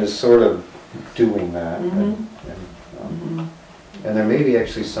commission is sort of doing that. Mhm. And there may be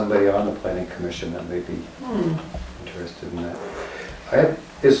actually somebody on the planning commission that may be Hmm. interested in that.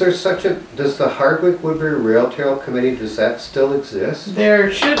 Is there such a, does the Hardwick-Woodbury Rail Trail Committee, does that still exist? There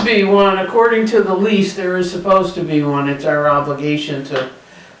should be one, according to the lease, there is supposed to be one. It's our obligation to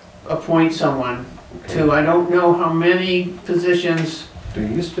appoint someone to, I don't know how many positions There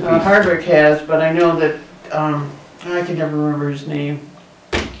used to be. Hardwick has, but I know that, I can never remember his name.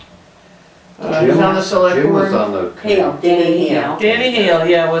 He's on the select Jim was board. on the. Hale, Danny Hale. Danny Hale,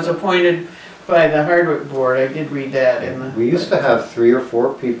 yeah, was appointed by the Hardwick board. I did read that in the. We used to have 3 or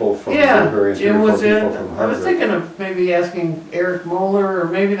 4 people from Yeah, Woodbury and 3 Jim or 4 was in. people from I was Hardwick. thinking of maybe asking Eric Moeller or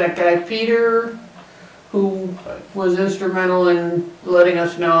maybe that guy Peter, who was instrumental in letting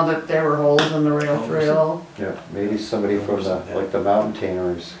us know that there were holes in the rail trail. Yeah, maybe somebody from the, like the mountain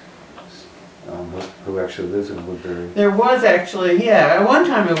tainers, who actually lives in Woodbury. There was actually, yeah, at one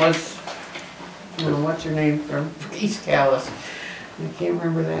time it was, I don't know, what's her name from East Callis? I can't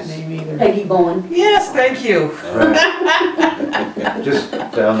remember that name either. Peggy Bowen. Yes, thank you. Right. Just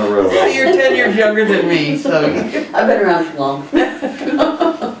down the road. Yeah, you're 10 years younger than me, so. I've been around too long.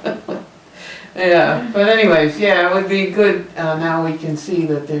 Yeah, but anyways, yeah, it would be good, now we can see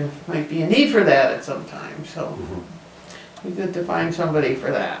that there might be a need for that at some time, so. It'd be good to find somebody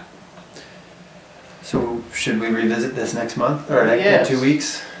for that. so should we revisit this next month, or in Yes. 2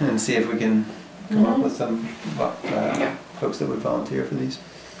 weeks, and see if we can come up Mhm. with some folks that would volunteer for these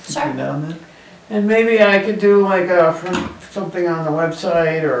Sure. between now and then? And maybe I could do like a, something on the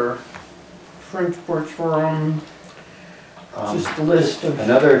website or French Porch Forum, just a list of.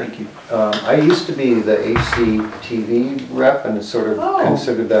 Another, Thank you. I used to be the HCTV rep, and it's sort of Oh.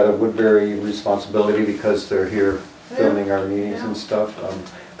 considered that a Woodbury responsibility because they're here Yeah. filming our meetings Yeah. and stuff.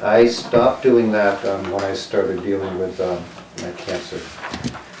 I stopped doing that when I started dealing with my cancer.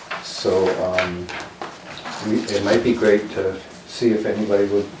 So it might be great to see if anybody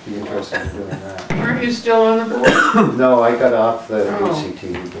would be interested in doing that. Aren't you still on the board? No, I got off the Oh.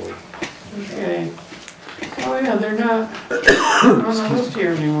 HCTV board. Okay. Oh yeah, they're not on the list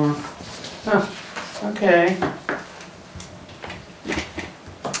here anymore. Huh, okay.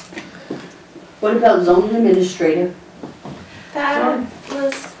 What about zoning administrator? That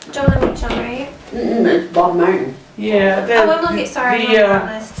was Jonah Meacham, right? It's Bob Martin. Yeah, Oh, I'm looking, sorry, I'm the, on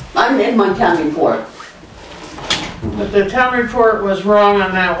that list. I'm in my town report. but the town report was wrong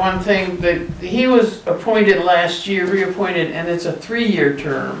on that one thing, that he was appointed last year, reappointed, and it's a 3-year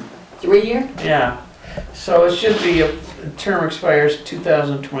term. 3 year? Yeah, so it should be, a term expires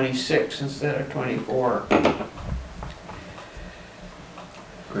 2026 instead of 24.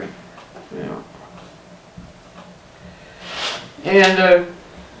 Great. Yeah. And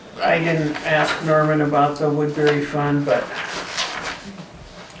I didn't ask Norman about the Woodbury Fund, but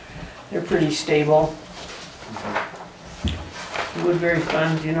they're pretty stable. The Woodbury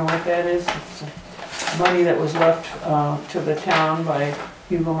Fund, do you know what that is? It's money that was left to the town by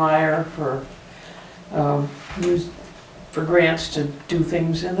Hugo Meyer for used for grants to do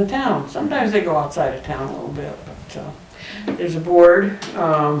things in the town. Sometimes they go outside of town a little bit, but there's a board.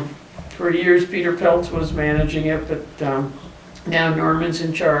 For years, Peter Peltz was managing it, but now Norman's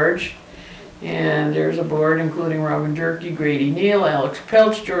in charge. And there's a board including Robin Durkee, Grady Neal, Alex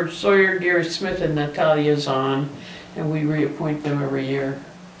Peltz, George Sawyer, Gary Smith, and Natalia Zahn. And we reappoint them every year.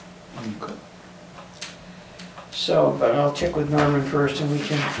 Okay. So, but I'll check with Norman first and we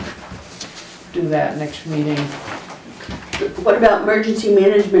can do that next meeting. What about emergency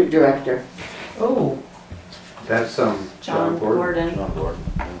management director? Oh, That's John Gordon. John Gordon.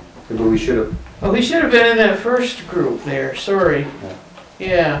 But we should have, well, he should have been in that first group there, sorry.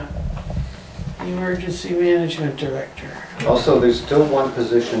 Yeah. Emergency Management Director. also, there's still one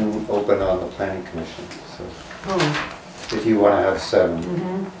position open on the planning commission, so Oh, if you want to have 7,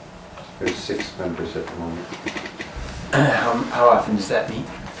 mm-hmm. there's 6 members at the moment, How often does that meet?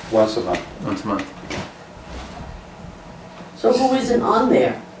 once a month. Once a month? So who isn't on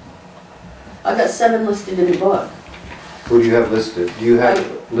there? I got 7 listed in the book. Who do you have listed? Do you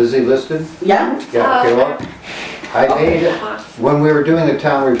have Lizzie listed? Yeah? Yeah, okay, well, I made, Okay. when we were doing the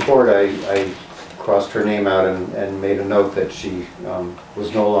town report, I crossed her name out and made a note that she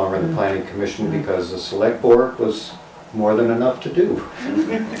was no longer in the planning commission because the select board was more than enough to do.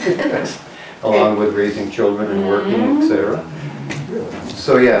 Along with raising children and working, etc.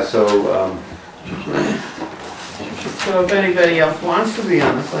 So yeah, so if anybody else wants to be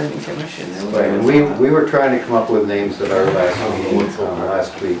on the planning commission, then right, and we were trying to come up with names at our last meeting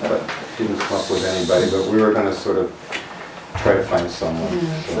last week, but didn't come up with anybody. But we were going to sort of try to find someone.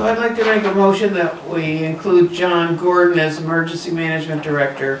 So I'd like to make a motion that we include John Gordon as Emergency Management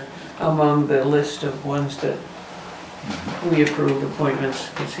Director among the list of ones that we approved appointments,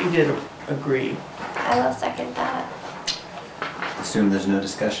 because he did agree. I will second that. Assume there's no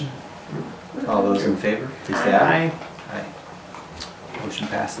discussion. All those in favor, please say aye. Aye. Aye. Motion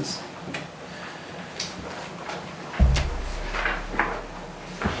passes.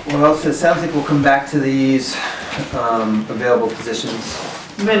 Well, so it sounds like we'll come back to these available positions.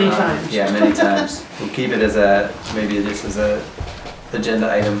 Many times. Yeah, many times. We'll keep it as a, maybe just as a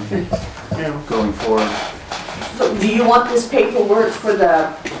agenda item Yeah. going forward. So do you want this paperwork for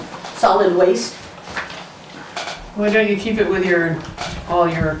the solid waste? Why don't you keep it with all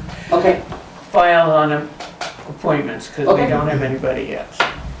your Okay, file on appointments, because we Okay. don't have anybody yet.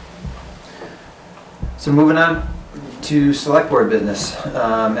 So moving on to select board business,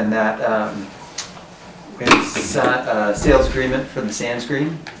 and that we have a sales agreement for the sand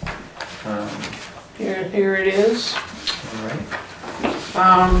screen. Here it is. All right.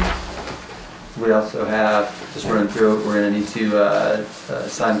 We also have, just running through it, we're gonna need to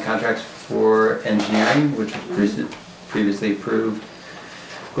sign contracts for engineering, which was previously approved.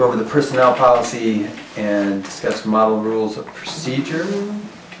 Go over the personnel policy and discuss model rules of procedure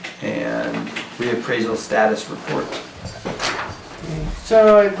and reappraisal status report.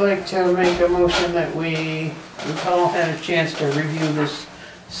 So I'd like to make a motion that we've all had a chance to review this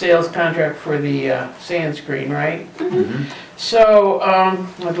sales contract for the sand screen, right? So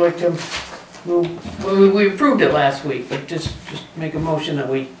I'd like to move, we approved it last week, but just make a motion that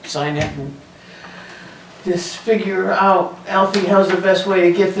we sign it and just figure out, Alfie, how's the best way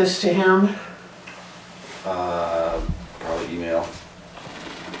to get this to him? Probably email.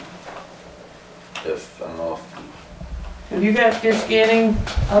 I don't know if, Have you got your scanning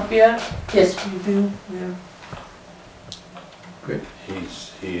up yet? yes. You do? Yeah. Good.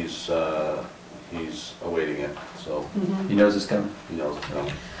 he's awaiting it, so He knows it's coming. he knows it's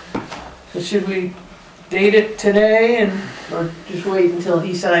coming. So should we date it today or just wait until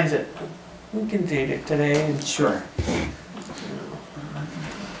he signs it? We can date it today and Sure.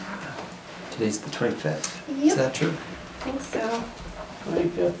 Today's the 25th. Is Yep, that true? I think so.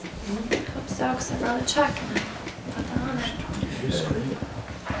 25th. Hope so, because I wrote a check and I put that on it.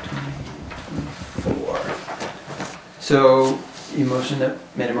 4. So you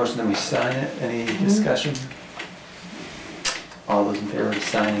made a motion that we sign it. Any discussion? All those in favor of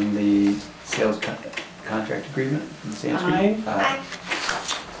signing the sales contract agreement for the sand screen? Aye.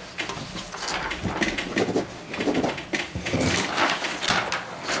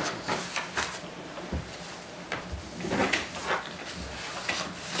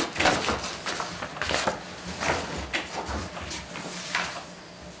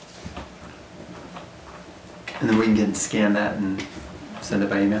 And then we can get and scan that and send it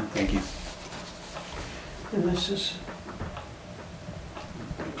by email. Thank you. And this is.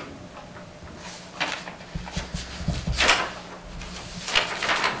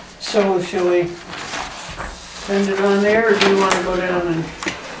 So shall we send it on there or do you want to go down and?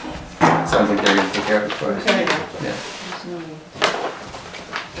 Sounds like they're gonna take care of it for us. Okay. Yeah.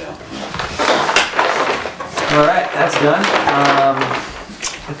 Yeah. All right, that's done.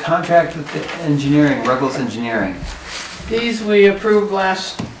 The contract with the engineering, Ruggles Engineering. These we approved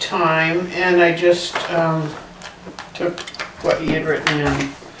last time, and I just took what he had written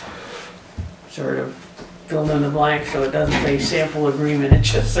and sort of filled in the blank so it doesn't say sample agreement, it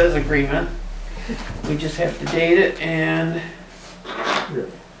just says agreement. We just have to date it, and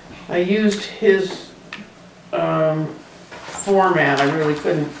I used his format. I really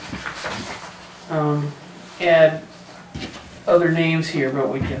couldn't add other names here, but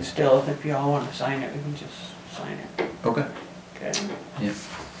we can still, if y'all want to sign it, we can just sign it. Okay. Okay. Yeah.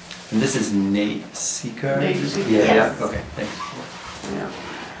 And this is Nate Seeker? Nate Seeker. Yeah, Yes. yeah, okay, thanks. Yeah.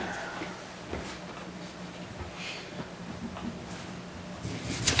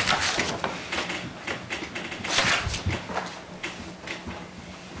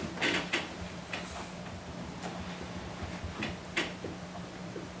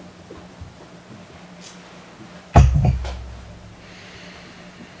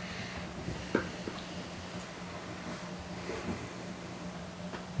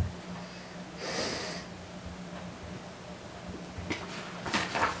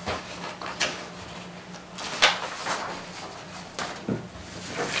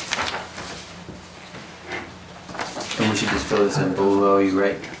 should just fill this in below you,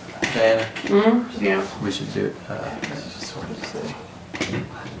 right, Diana? Yeah. We should do it, sort of say.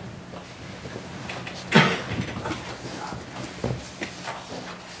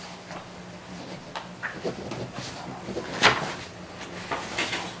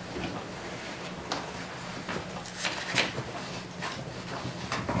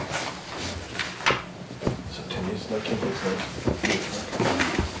 So Timmy's looking at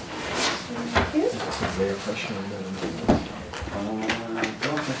very fresh on that.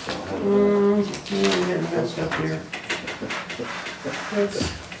 I'm getting messed up here.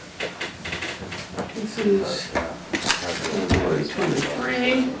 This is February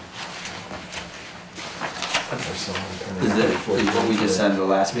 23. Is what we just signed the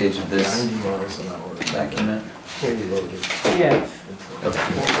last page of this 90 miles an hour. document? Fully loaded. Yes.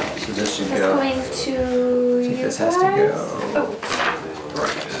 Okay, so this should It's go, going I to think you this has to guys? go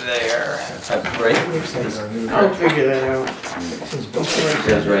right there. Right? I'll figure that out. It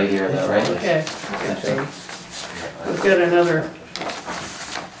goes right here though, right? Okay. I think. We've got another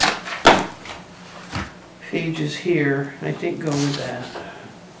pages here, I think go with that.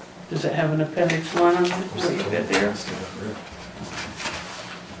 Does it have an appendix 1 on it? What you got there?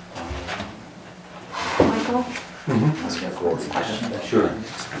 Michael? Ask you a quick question. Sure.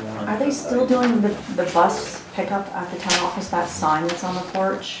 Are they still doing the bus pickup at the town office, that sign that's on the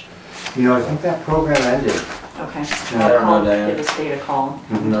porch? You know, I think that program ended. Okay. I don't know, I'll Diana. give the state a call.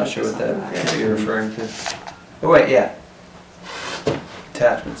 I'm not sure what that you're referring to. Oh wait, yeah.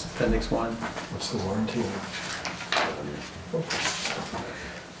 Attachments, appendix 1. What's the warranty?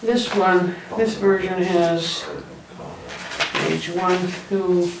 This one, this version has page 1,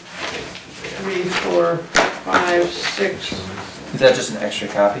 2, 3, 4, 5, 6. Is that just an extra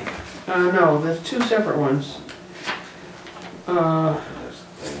copy? No, there's 2 separate ones.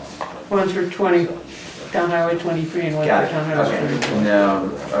 One's for 20, Town Highway 23 and one for Got it. Town Highway Okay. 24.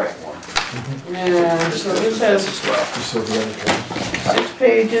 No, alright. And so this has as well. Just so the other 6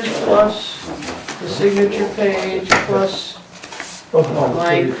 pages plus the signature page plus Like.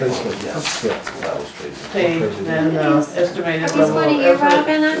 Like- page and estimated Are these level going of to you, effort.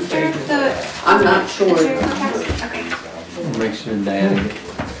 Robin, after the? I'm not sure. Interior forecast? Okay. Make sure Diana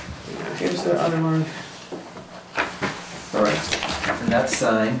gets. Here's the other one. Alright. And that's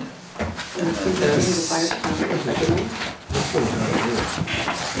signed. And then this.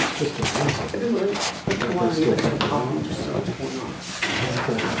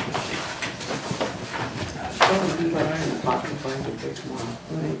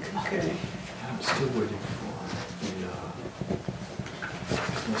 Okay. I'm still waiting for the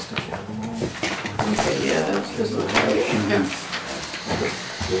domestic animal. Okay, yeah, that's just the yeah.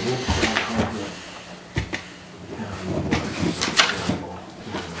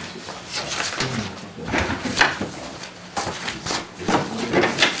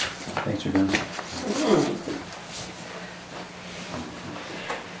 Thanks for doing that.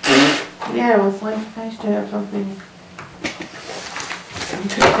 Yeah, well, it's like nice to have something.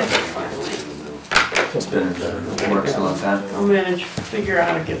 It's been, works a long time. I'll manage, figure out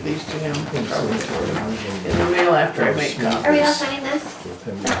how to get these to him. Probably in the mail after I make copies. Are we all signing this? Is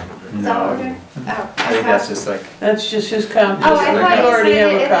that what we're doing? Oh. I think that's just like, That's just his copy. Oh, I thought You you already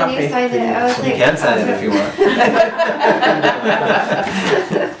signed have it a and then you copy. signed it. I was you like. can sign it if you want.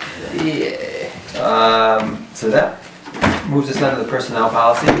 Yeah. So that moves us on to the personnel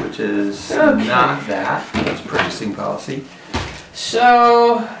policy, which is Okay. not that, it's purchasing policy.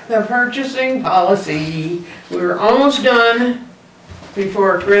 So, the purchasing policy, we were almost done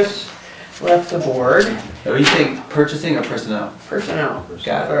before Chris left the board. Are you saying purchasing or personnel? Personnel. Got it,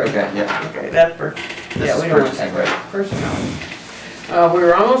 Sorry. okay, yeah. Okay, that This yeah, is we don't want purchasing, that, right? personnel. We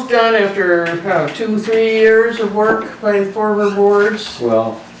were almost done after 2-3 years of work by the former boards.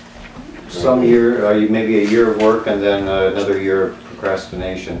 Well, some year, maybe a year of work and then another year of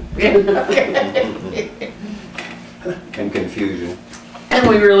procrastination and confusion. And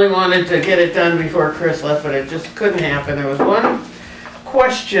we really wanted to get it done before Chris left, but it just couldn't happen. There was one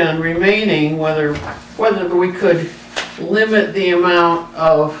question remaining, whether we could limit the amount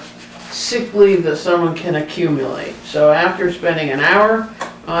of sick leave that someone can accumulate. So after spending an hour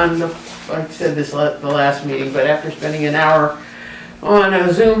on the, I said this the last meeting, but after spending an hour on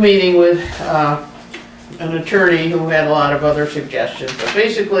a Zoom meeting with an attorney who had a lot of other suggestions, but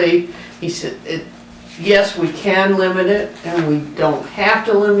basically he said, yes, we can limit it and we don't have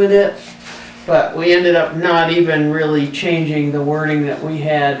to limit it, but we ended up not even really changing the wording that we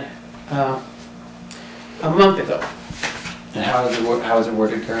had a month ago. And how is it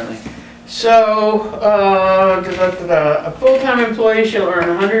worded currently? So, a full-time employee shall earn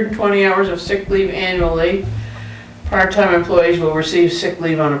 120 hours of sick leave annually part-time employees will receive sick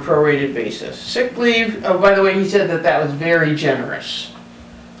leave on a prorated basis. Sick leave, oh, by the way, he said that that was very generous.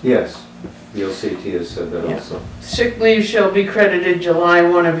 Yes, the LCT has said that Yeah. also. Sick leave shall be credited July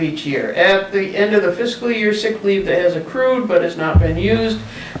 1 of each year. At the end of the fiscal year, sick leave that has accrued but has not been used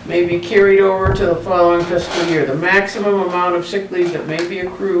may be carried over to the following fiscal year. The maximum amount of sick leave that may be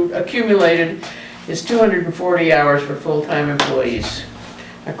accumulated is 240 hours for full-time employees.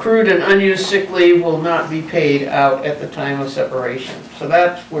 Accrued and unused sick leave will not be paid out at the time of separation. So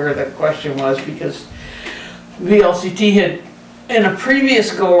that's where the question was, because VLCT had, in a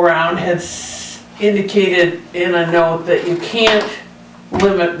previous go-around, had indicated in a note that you can't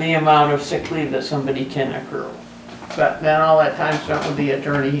limit the amount of sick leave that somebody can accrue. But then all that time spent with the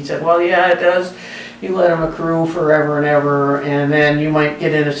attorney, he said, well, yeah, it does. You let them accrue forever and ever, and then you might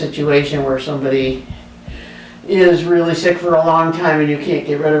get in a situation where somebody is really sick for a long time and you can't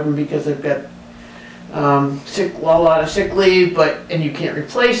get rid of them because they've got a lot of sick leave, and you can't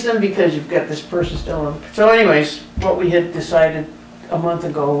replace them because you've got this person still on. So anyways, what we had decided a month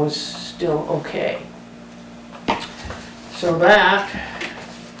ago was still okay. So that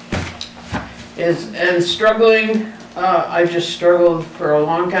is, and struggling, I just struggled for a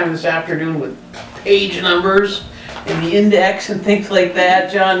long time this afternoon with page numbers and the index and things like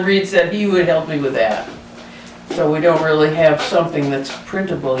that. John Reed said he would help me with that. So we don't really have something that's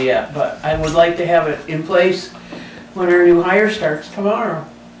printable yet, but I would like to have it in place when our new hire starts tomorrow.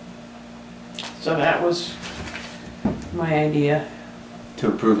 So that was my idea. To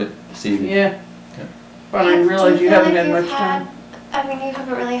approve it this evening. Yeah. Okay. But I realize Do you feel haven't like had you've much time. I mean, you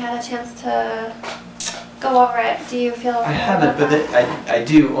haven't really had a chance to go over it. Do you feel? I haven't, but I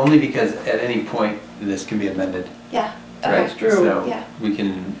do, only because at any point this can be amended. Yeah. Right? That's true. So Yeah. we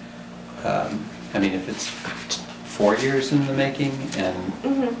can, I mean, if it's 4 years in the making and,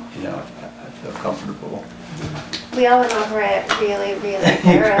 Mm-hmm. you know, I feel comfortable. We all went over it really, really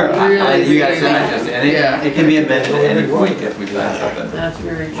thoroughly. You guys are just, and Yeah. it can be amended at any point if we find something. That's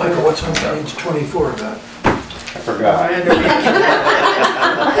very true. Michael, what's on page 24 about? I forgot.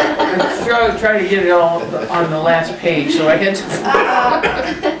 I tried to get it all on the last page, so I had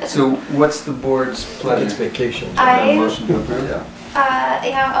to. So what's the board's It's pleasure? vacation. I- Motion to approve?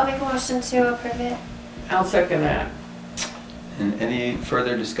 Yeah, I'll make a motion to approve it. I'll second that. And any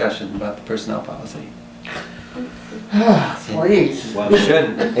further discussion about the personnel policy? Please. We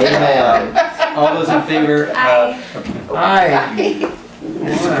shouldn't. All those in favor of? Aye.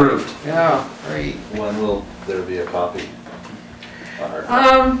 It's approved. Yeah, great. When will there be a copy?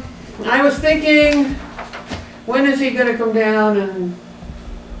 I was thinking, when is he gonna come down and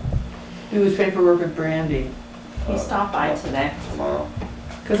do his paperwork with Brandy? He stopped by today. Tomorrow?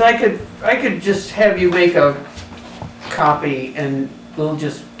 Cause I could just have you make a copy and we'll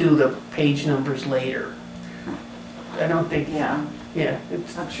just do the page numbers later. I don't think, Yeah, yeah,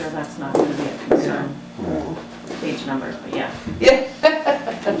 it's, I'm sure that's not gonna be a concern, page numbers, but yeah. yeah.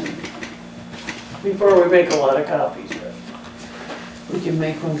 Before we make a lot of copies, but we can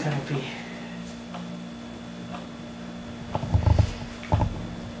make one copy.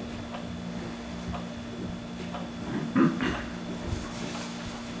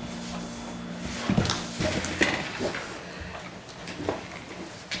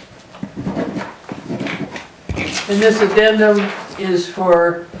 And this addendum is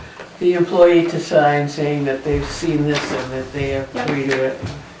for the employee to sign saying that they've seen this and that they agree to it.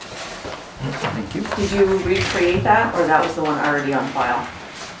 Thank you. Did you recreate that, or that was the one already on file?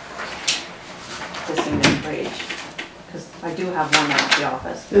 The signature page? Because I do have one at the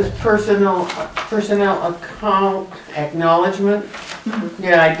office. This personnel account acknowledgement.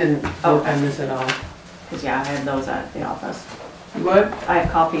 Yeah, I didn't work on this at all. Because yeah, I had those at the office. What? I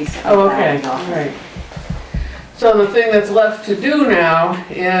have copies of Oh, that okay, at the all office. right. So the thing that's left to do now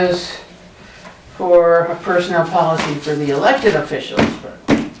is for a personnel policy for the elected officials, but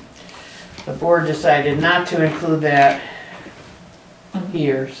the board decided not to include that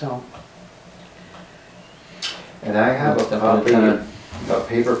here, so. And I have a copy, a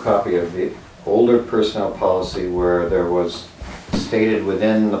paper copy of the older personnel policy where there was stated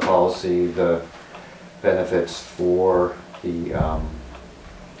within the policy the benefits for the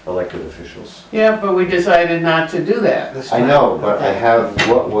elected officials. Yeah, but we decided not to do that this I time. know, but I have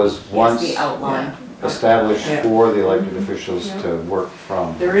what was Here's once the outline. established Yeah. for the elected officials to work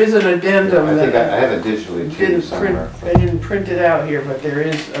from. There is an addendum I think I that have it digitally too didn't print, somewhere. I didn't print it out here, but there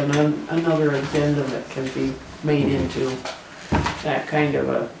is another addendum that can be made into that kind of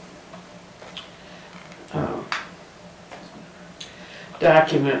a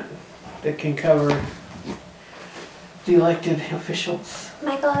document that can cover the elected officials.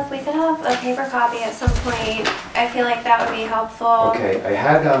 Michael, if we could have a paper copy at some point, I feel like that would be helpful. Okay, I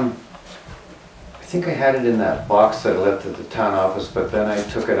had, I think I had it in that box that I left at the town office, but then I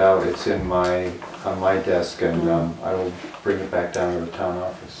took it out. It's in on my desk, and I will bring it back down to the town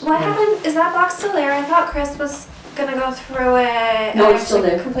office. What happened? Is that box still there? I thought Chris was gonna go through it. No, I it's still actually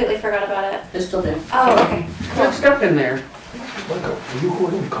there. completely forgot about it. It's still there. Oh, okay. What's stuff in there? Michael, are you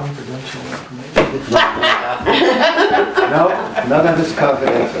holding confidential information? No, none of it's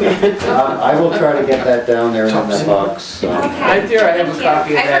confidential. I will try to get that down there in Top that secret. box. Okay. Right there, I have a Thank you.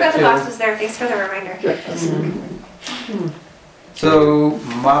 copy of I that, forgot the too. box was there. Thanks for the reminder. So,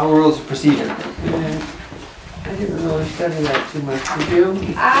 model rules of procedure. Yeah. I didn't really study that too much, did you?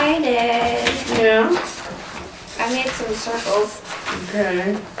 I did. Yeah. I made some circles.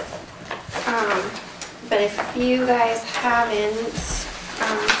 Okay. But if you guys haven't,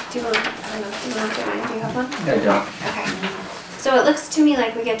 do you want, I don't know, do you want to look at mine? Do you have one? I don't. Okay. So it looks to me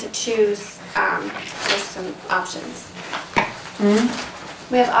like we get to choose, there's some options.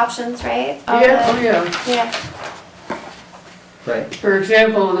 We have options, right? All Yeah, the- oh yeah. Yeah. Right. For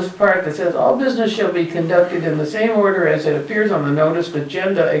example, this part that says, all business shall be conducted in the same order as it appears on the notice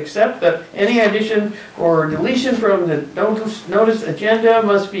agenda, except that any addition or deletion from the notice agenda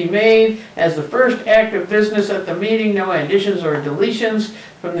must be made as the first act of business at the meeting. No additions or deletions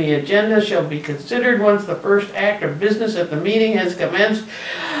from the agenda shall be considered once the first act of business at the meeting has commenced.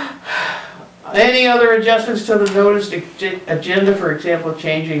 Any other adjustments to the notice agenda, for example,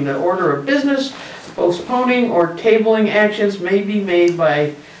 changing the order of business, postponing or tabling actions may be made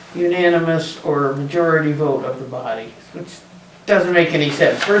by unanimous or majority vote of the body, which doesn't make any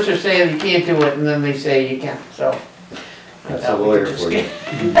sense. First they're saying you can't do it, and then they say you can, so. I That's a thought we lawyer could just for you.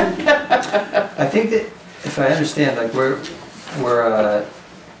 I think that, if I understand, like,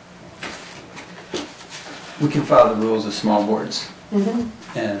 we can follow the rules of small boards,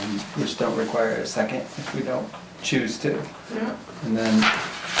 and which don't require a second if we don't choose to. Yeah. And then,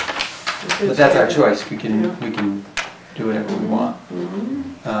 but that's our choice, we can do whatever we want.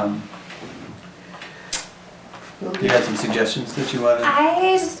 You had some suggestions that you wanted?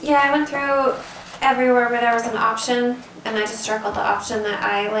 I went through everywhere where there was an option, and I just circled the option that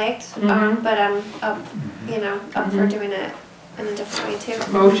I liked. But I'm up, up for doing it in a different way too.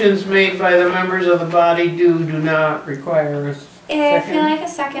 Motions made by the members of the body do not require a I feel second. like a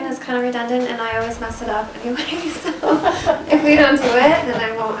second is kind of redundant, and I always mess it up anyway, so if we don't do it, then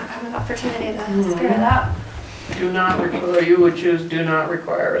I won't have an opportunity to screw it up. Do not require, you would choose do not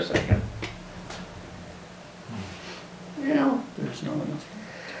require a second. Yeah. There's no one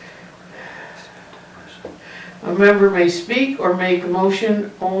else. A member may speak or make a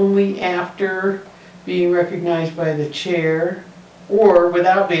motion only after being recognized by the chair or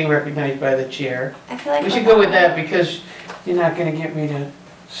without being recognized by the chair. I feel like We should go with that because you're not gonna get me to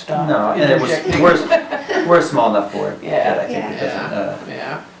stop. No, and interjecting. we're a small enough board Yeah, that I think it doesn't,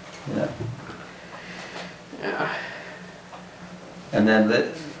 Yeah, you know. yeah. And then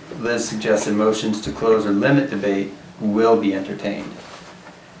Liz suggested motions to close or limit debate will be entertained.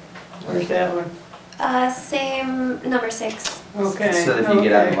 Where's that one? Same, number 6. Okay. So that if you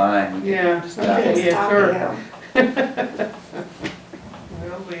get out of okay. line. Yeah, Stop. okay, yeah, Stop sure. you.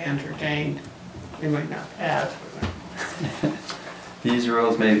 Will be entertained. They might not pass. These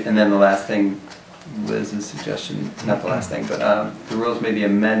rules may, and then the last thing, Liz's suggestion, not the last thing, but the rules may be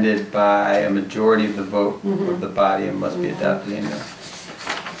amended by a majority of the vote of the body and must be adopted annually.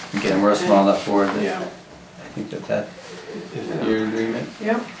 Again, we're a small enough board that Yeah. I think that if you're in agreement.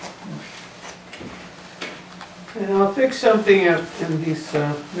 Yep. And I'll fix something up in this,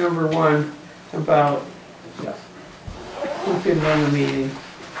 number 1 about who can run the meeting.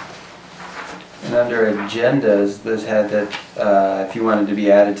 And under agendas, Liz had that if you wanted to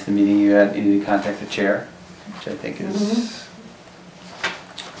be added to the meeting, you needed to contact the chair, which I think is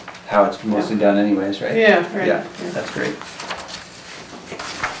how it's mostly done anyways, right? Yeah, right. Yeah, that's great.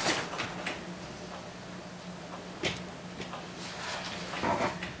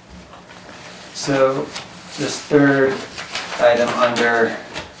 So this third item under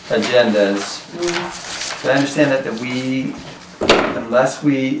agendas, I understand that we, unless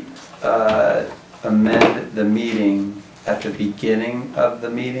we amend the meeting at the beginning of the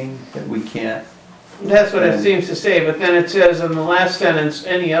meeting, that we can't. That's what it seems to say, but then it says in the last sentence,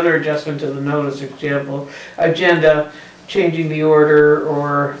 any other adjustment to the notice example, agenda, changing the order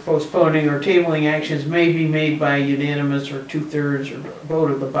or postponing or tabling actions may be made by unanimous or 2/3 or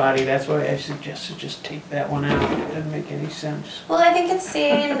vote of the body. That's why I suggested just take that one out. It doesn't make any sense. Well, I think it's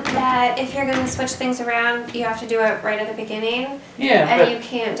saying that if you're going to switch things around, you have to do it right at the beginning, Yeah, and but, you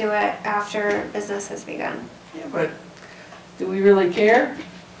can't do it after business has begun. yeah, but Do we really care?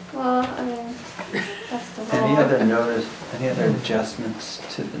 Well, I mean, that's the rule. Any other adjustments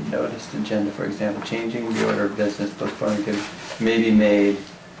to the noticed agenda, for example, changing the order of business, postponing could maybe made?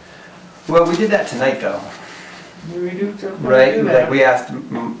 Well, we did that tonight though, Do we do right? do Like that? we asked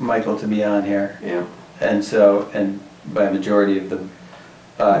Michael to be on here, Yeah. and so, and by a majority of the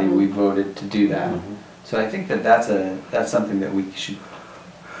body, we voted to do that. So I think that that's something that we should,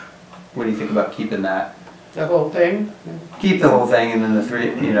 what do you think about keeping that? The whole thing? Keep the whole thing, and then the three,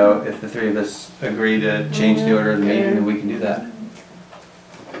 you know, if the three of us agree to change the order of the meeting, then we can do that.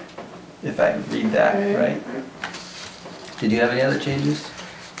 If I read that right. Did you have any other changes?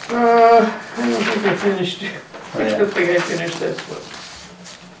 I don't think I finished, Oh, I yeah. don't think I finished this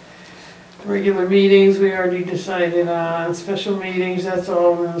one. Regular meetings, we already decided on. Special meetings, that's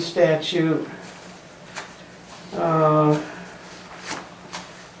all in the statute.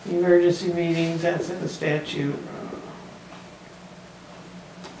 Emergency meetings, that's in the statute.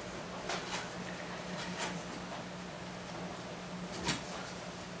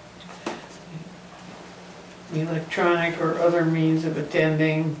 Electronic or other means of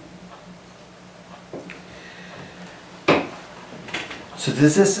attending. So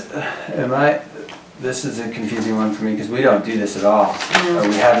does this, this is a confusing one for me, because we don't do this at all. Or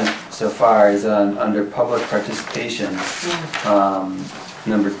we haven't so far, is on, under public participation,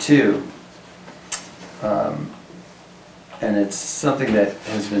 number 2. And it's something that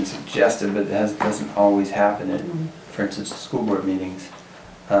has been suggested, but doesn't always happen in, for instance, school board meetings.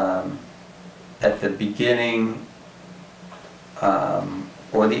 At the beginning,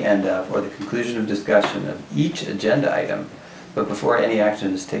 or the end of, or the conclusion of discussion of each agenda item, but before any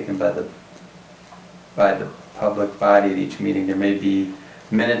action is taken by the public body at each meeting, there may be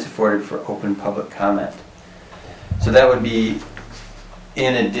minutes afforded for open public comment. So that would be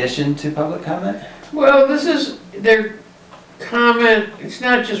in addition to public comment? Well, this is their comment, it's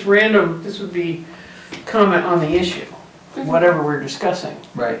not just random, this would be comment on the issue, whatever we're discussing.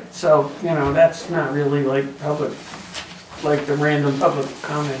 Right. So, you know, that's not really like public, like the random public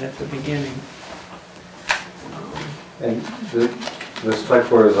comment at the beginning. And the select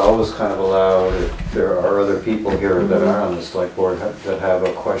board is always kind of allowed, if there are other people here that are on the select board that have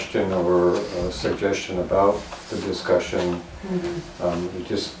a question or a suggestion about the discussion, it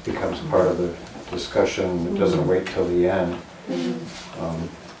just becomes part of the discussion, it doesn't wait till the end.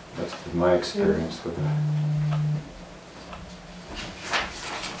 That's been my experience with that.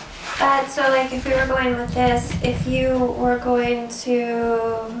 But so like if we were going with this, if you were going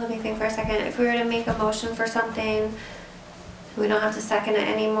to, let me think for a second, if we were to make a motion for something, we don't have to second it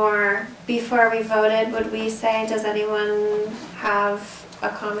anymore. Before we voted, would we say, does anyone have a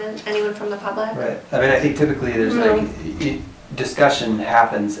comment? Anyone from the public? Right. I mean, I think typically there's like, discussion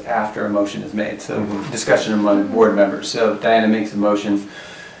happens after a motion is made, so discussion among board members. So Diana makes a motion,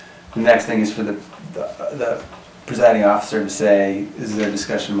 the next thing is for the presiding officer to say, is there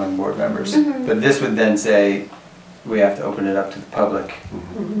discussion among board members? But this would then say, we have to open it up to the public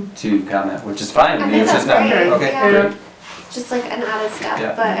to comment, which is fine. I think It's just that's not, great, okay, yeah. good. Just like an added step,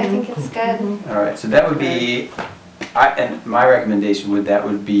 Yeah. but I think it's good. All right, so that would be, and my recommendation would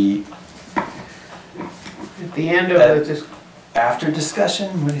be At the end of the, just, after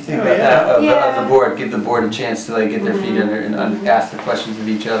discussion, what do you think Oh, about yeah. that? Of Yeah. the board, give the board a chance to like get their feet under and ask the questions of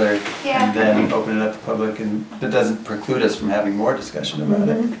each other. Yeah. And then open it up to public, and that doesn't preclude us from having more discussion about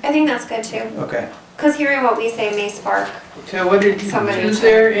it. I think that's good too. Okay, Because hearing what we say may spark. so what did you Somebody choose to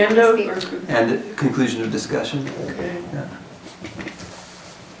there, end of? speak. Or- and conclusion of discussion? Okay. Yeah.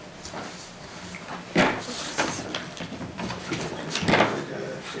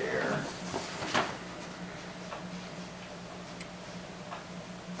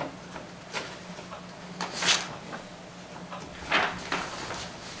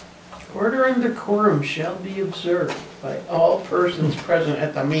 Order and decorum shall be observed by all persons present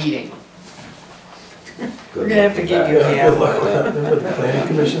at the meeting. We're gonna have to give you a Good luck with hand. that, with the planning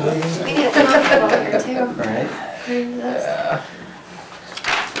commission meeting. We need a constable here too. All right. According to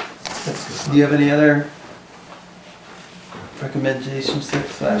this. Do you have any other recommendations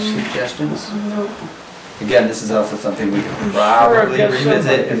slash suggestions? Again, this is also something we could probably got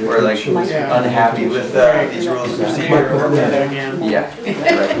revisit if we're like Yeah. unhappy with these rules of Might procedure. work that again. Yeah, right.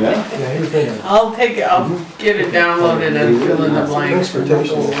 Yeah, you've been in. I'll take it, I'll get it downloaded and fill in the blanks and we'll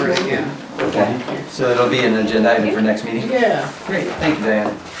go over it again. Okay, so it'll be an agenda item for next meeting? Yeah. Great, thank you,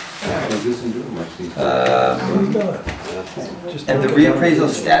 Diana. Doesn't do much these days. You've done it. Just And the look at reappraisal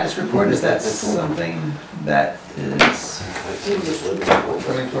status report, is that something that is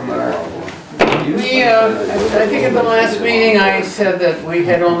coming from our? We, I think at the last meeting I said that we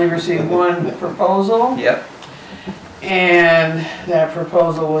had only received one proposal. Yep, And that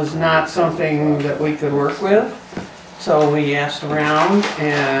proposal was not something that we could work with. So we asked around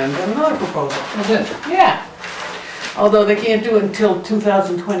and got another proposal. Yeah. Although they can't do it until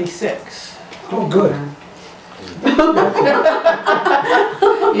 2026. Oh, good.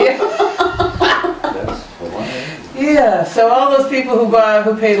 Yeah. That's the one. Yeah, so all those people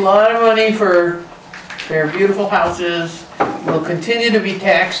who paid a lot of money for their beautiful houses will continue to be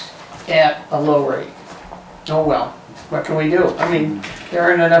taxed at a low rate. Oh well, what can we do? I mean, there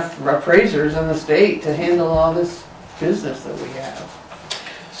aren't enough appraisers in the state to handle all this business that we have.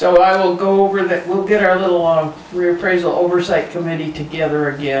 So I will go over that, we'll get our little reappraisal oversight committee together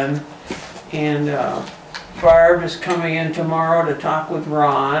again. And Barb is coming in tomorrow to talk with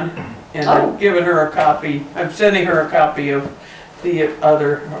Ron. And I'm giving her a copy, I'm sending her a copy of the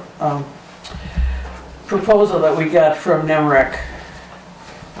other proposal that we got from NEMREC.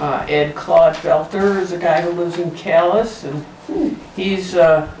 Ed Claude Felter is a guy who lives in Calais, and he's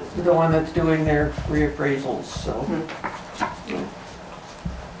the one that's doing their reappraisals, so.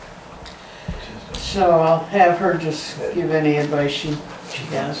 So I'll have her just give any advice she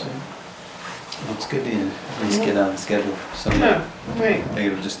has. It's good to at least get on the schedule. Some Yeah, right. maybe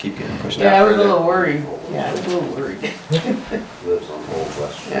it'll just keep getting pushed Yeah, I out was a further. little worried. Yeah, I was a little worried. Lives on Old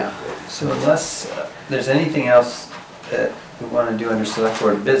West. Yeah. So unless there's anything else that we want to do under select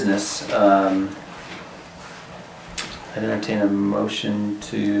board business, I'd entertain a motion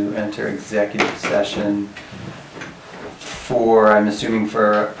to enter executive session for, I'm assuming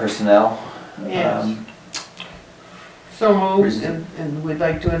for personnel. Yes. So moved, and we'd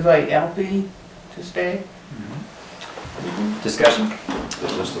like to invite Alfie to stay. Discussion?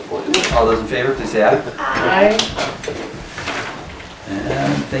 It's just a point. All those in favor, please say aye. Aye.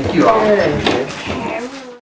 And thank you all. Okay.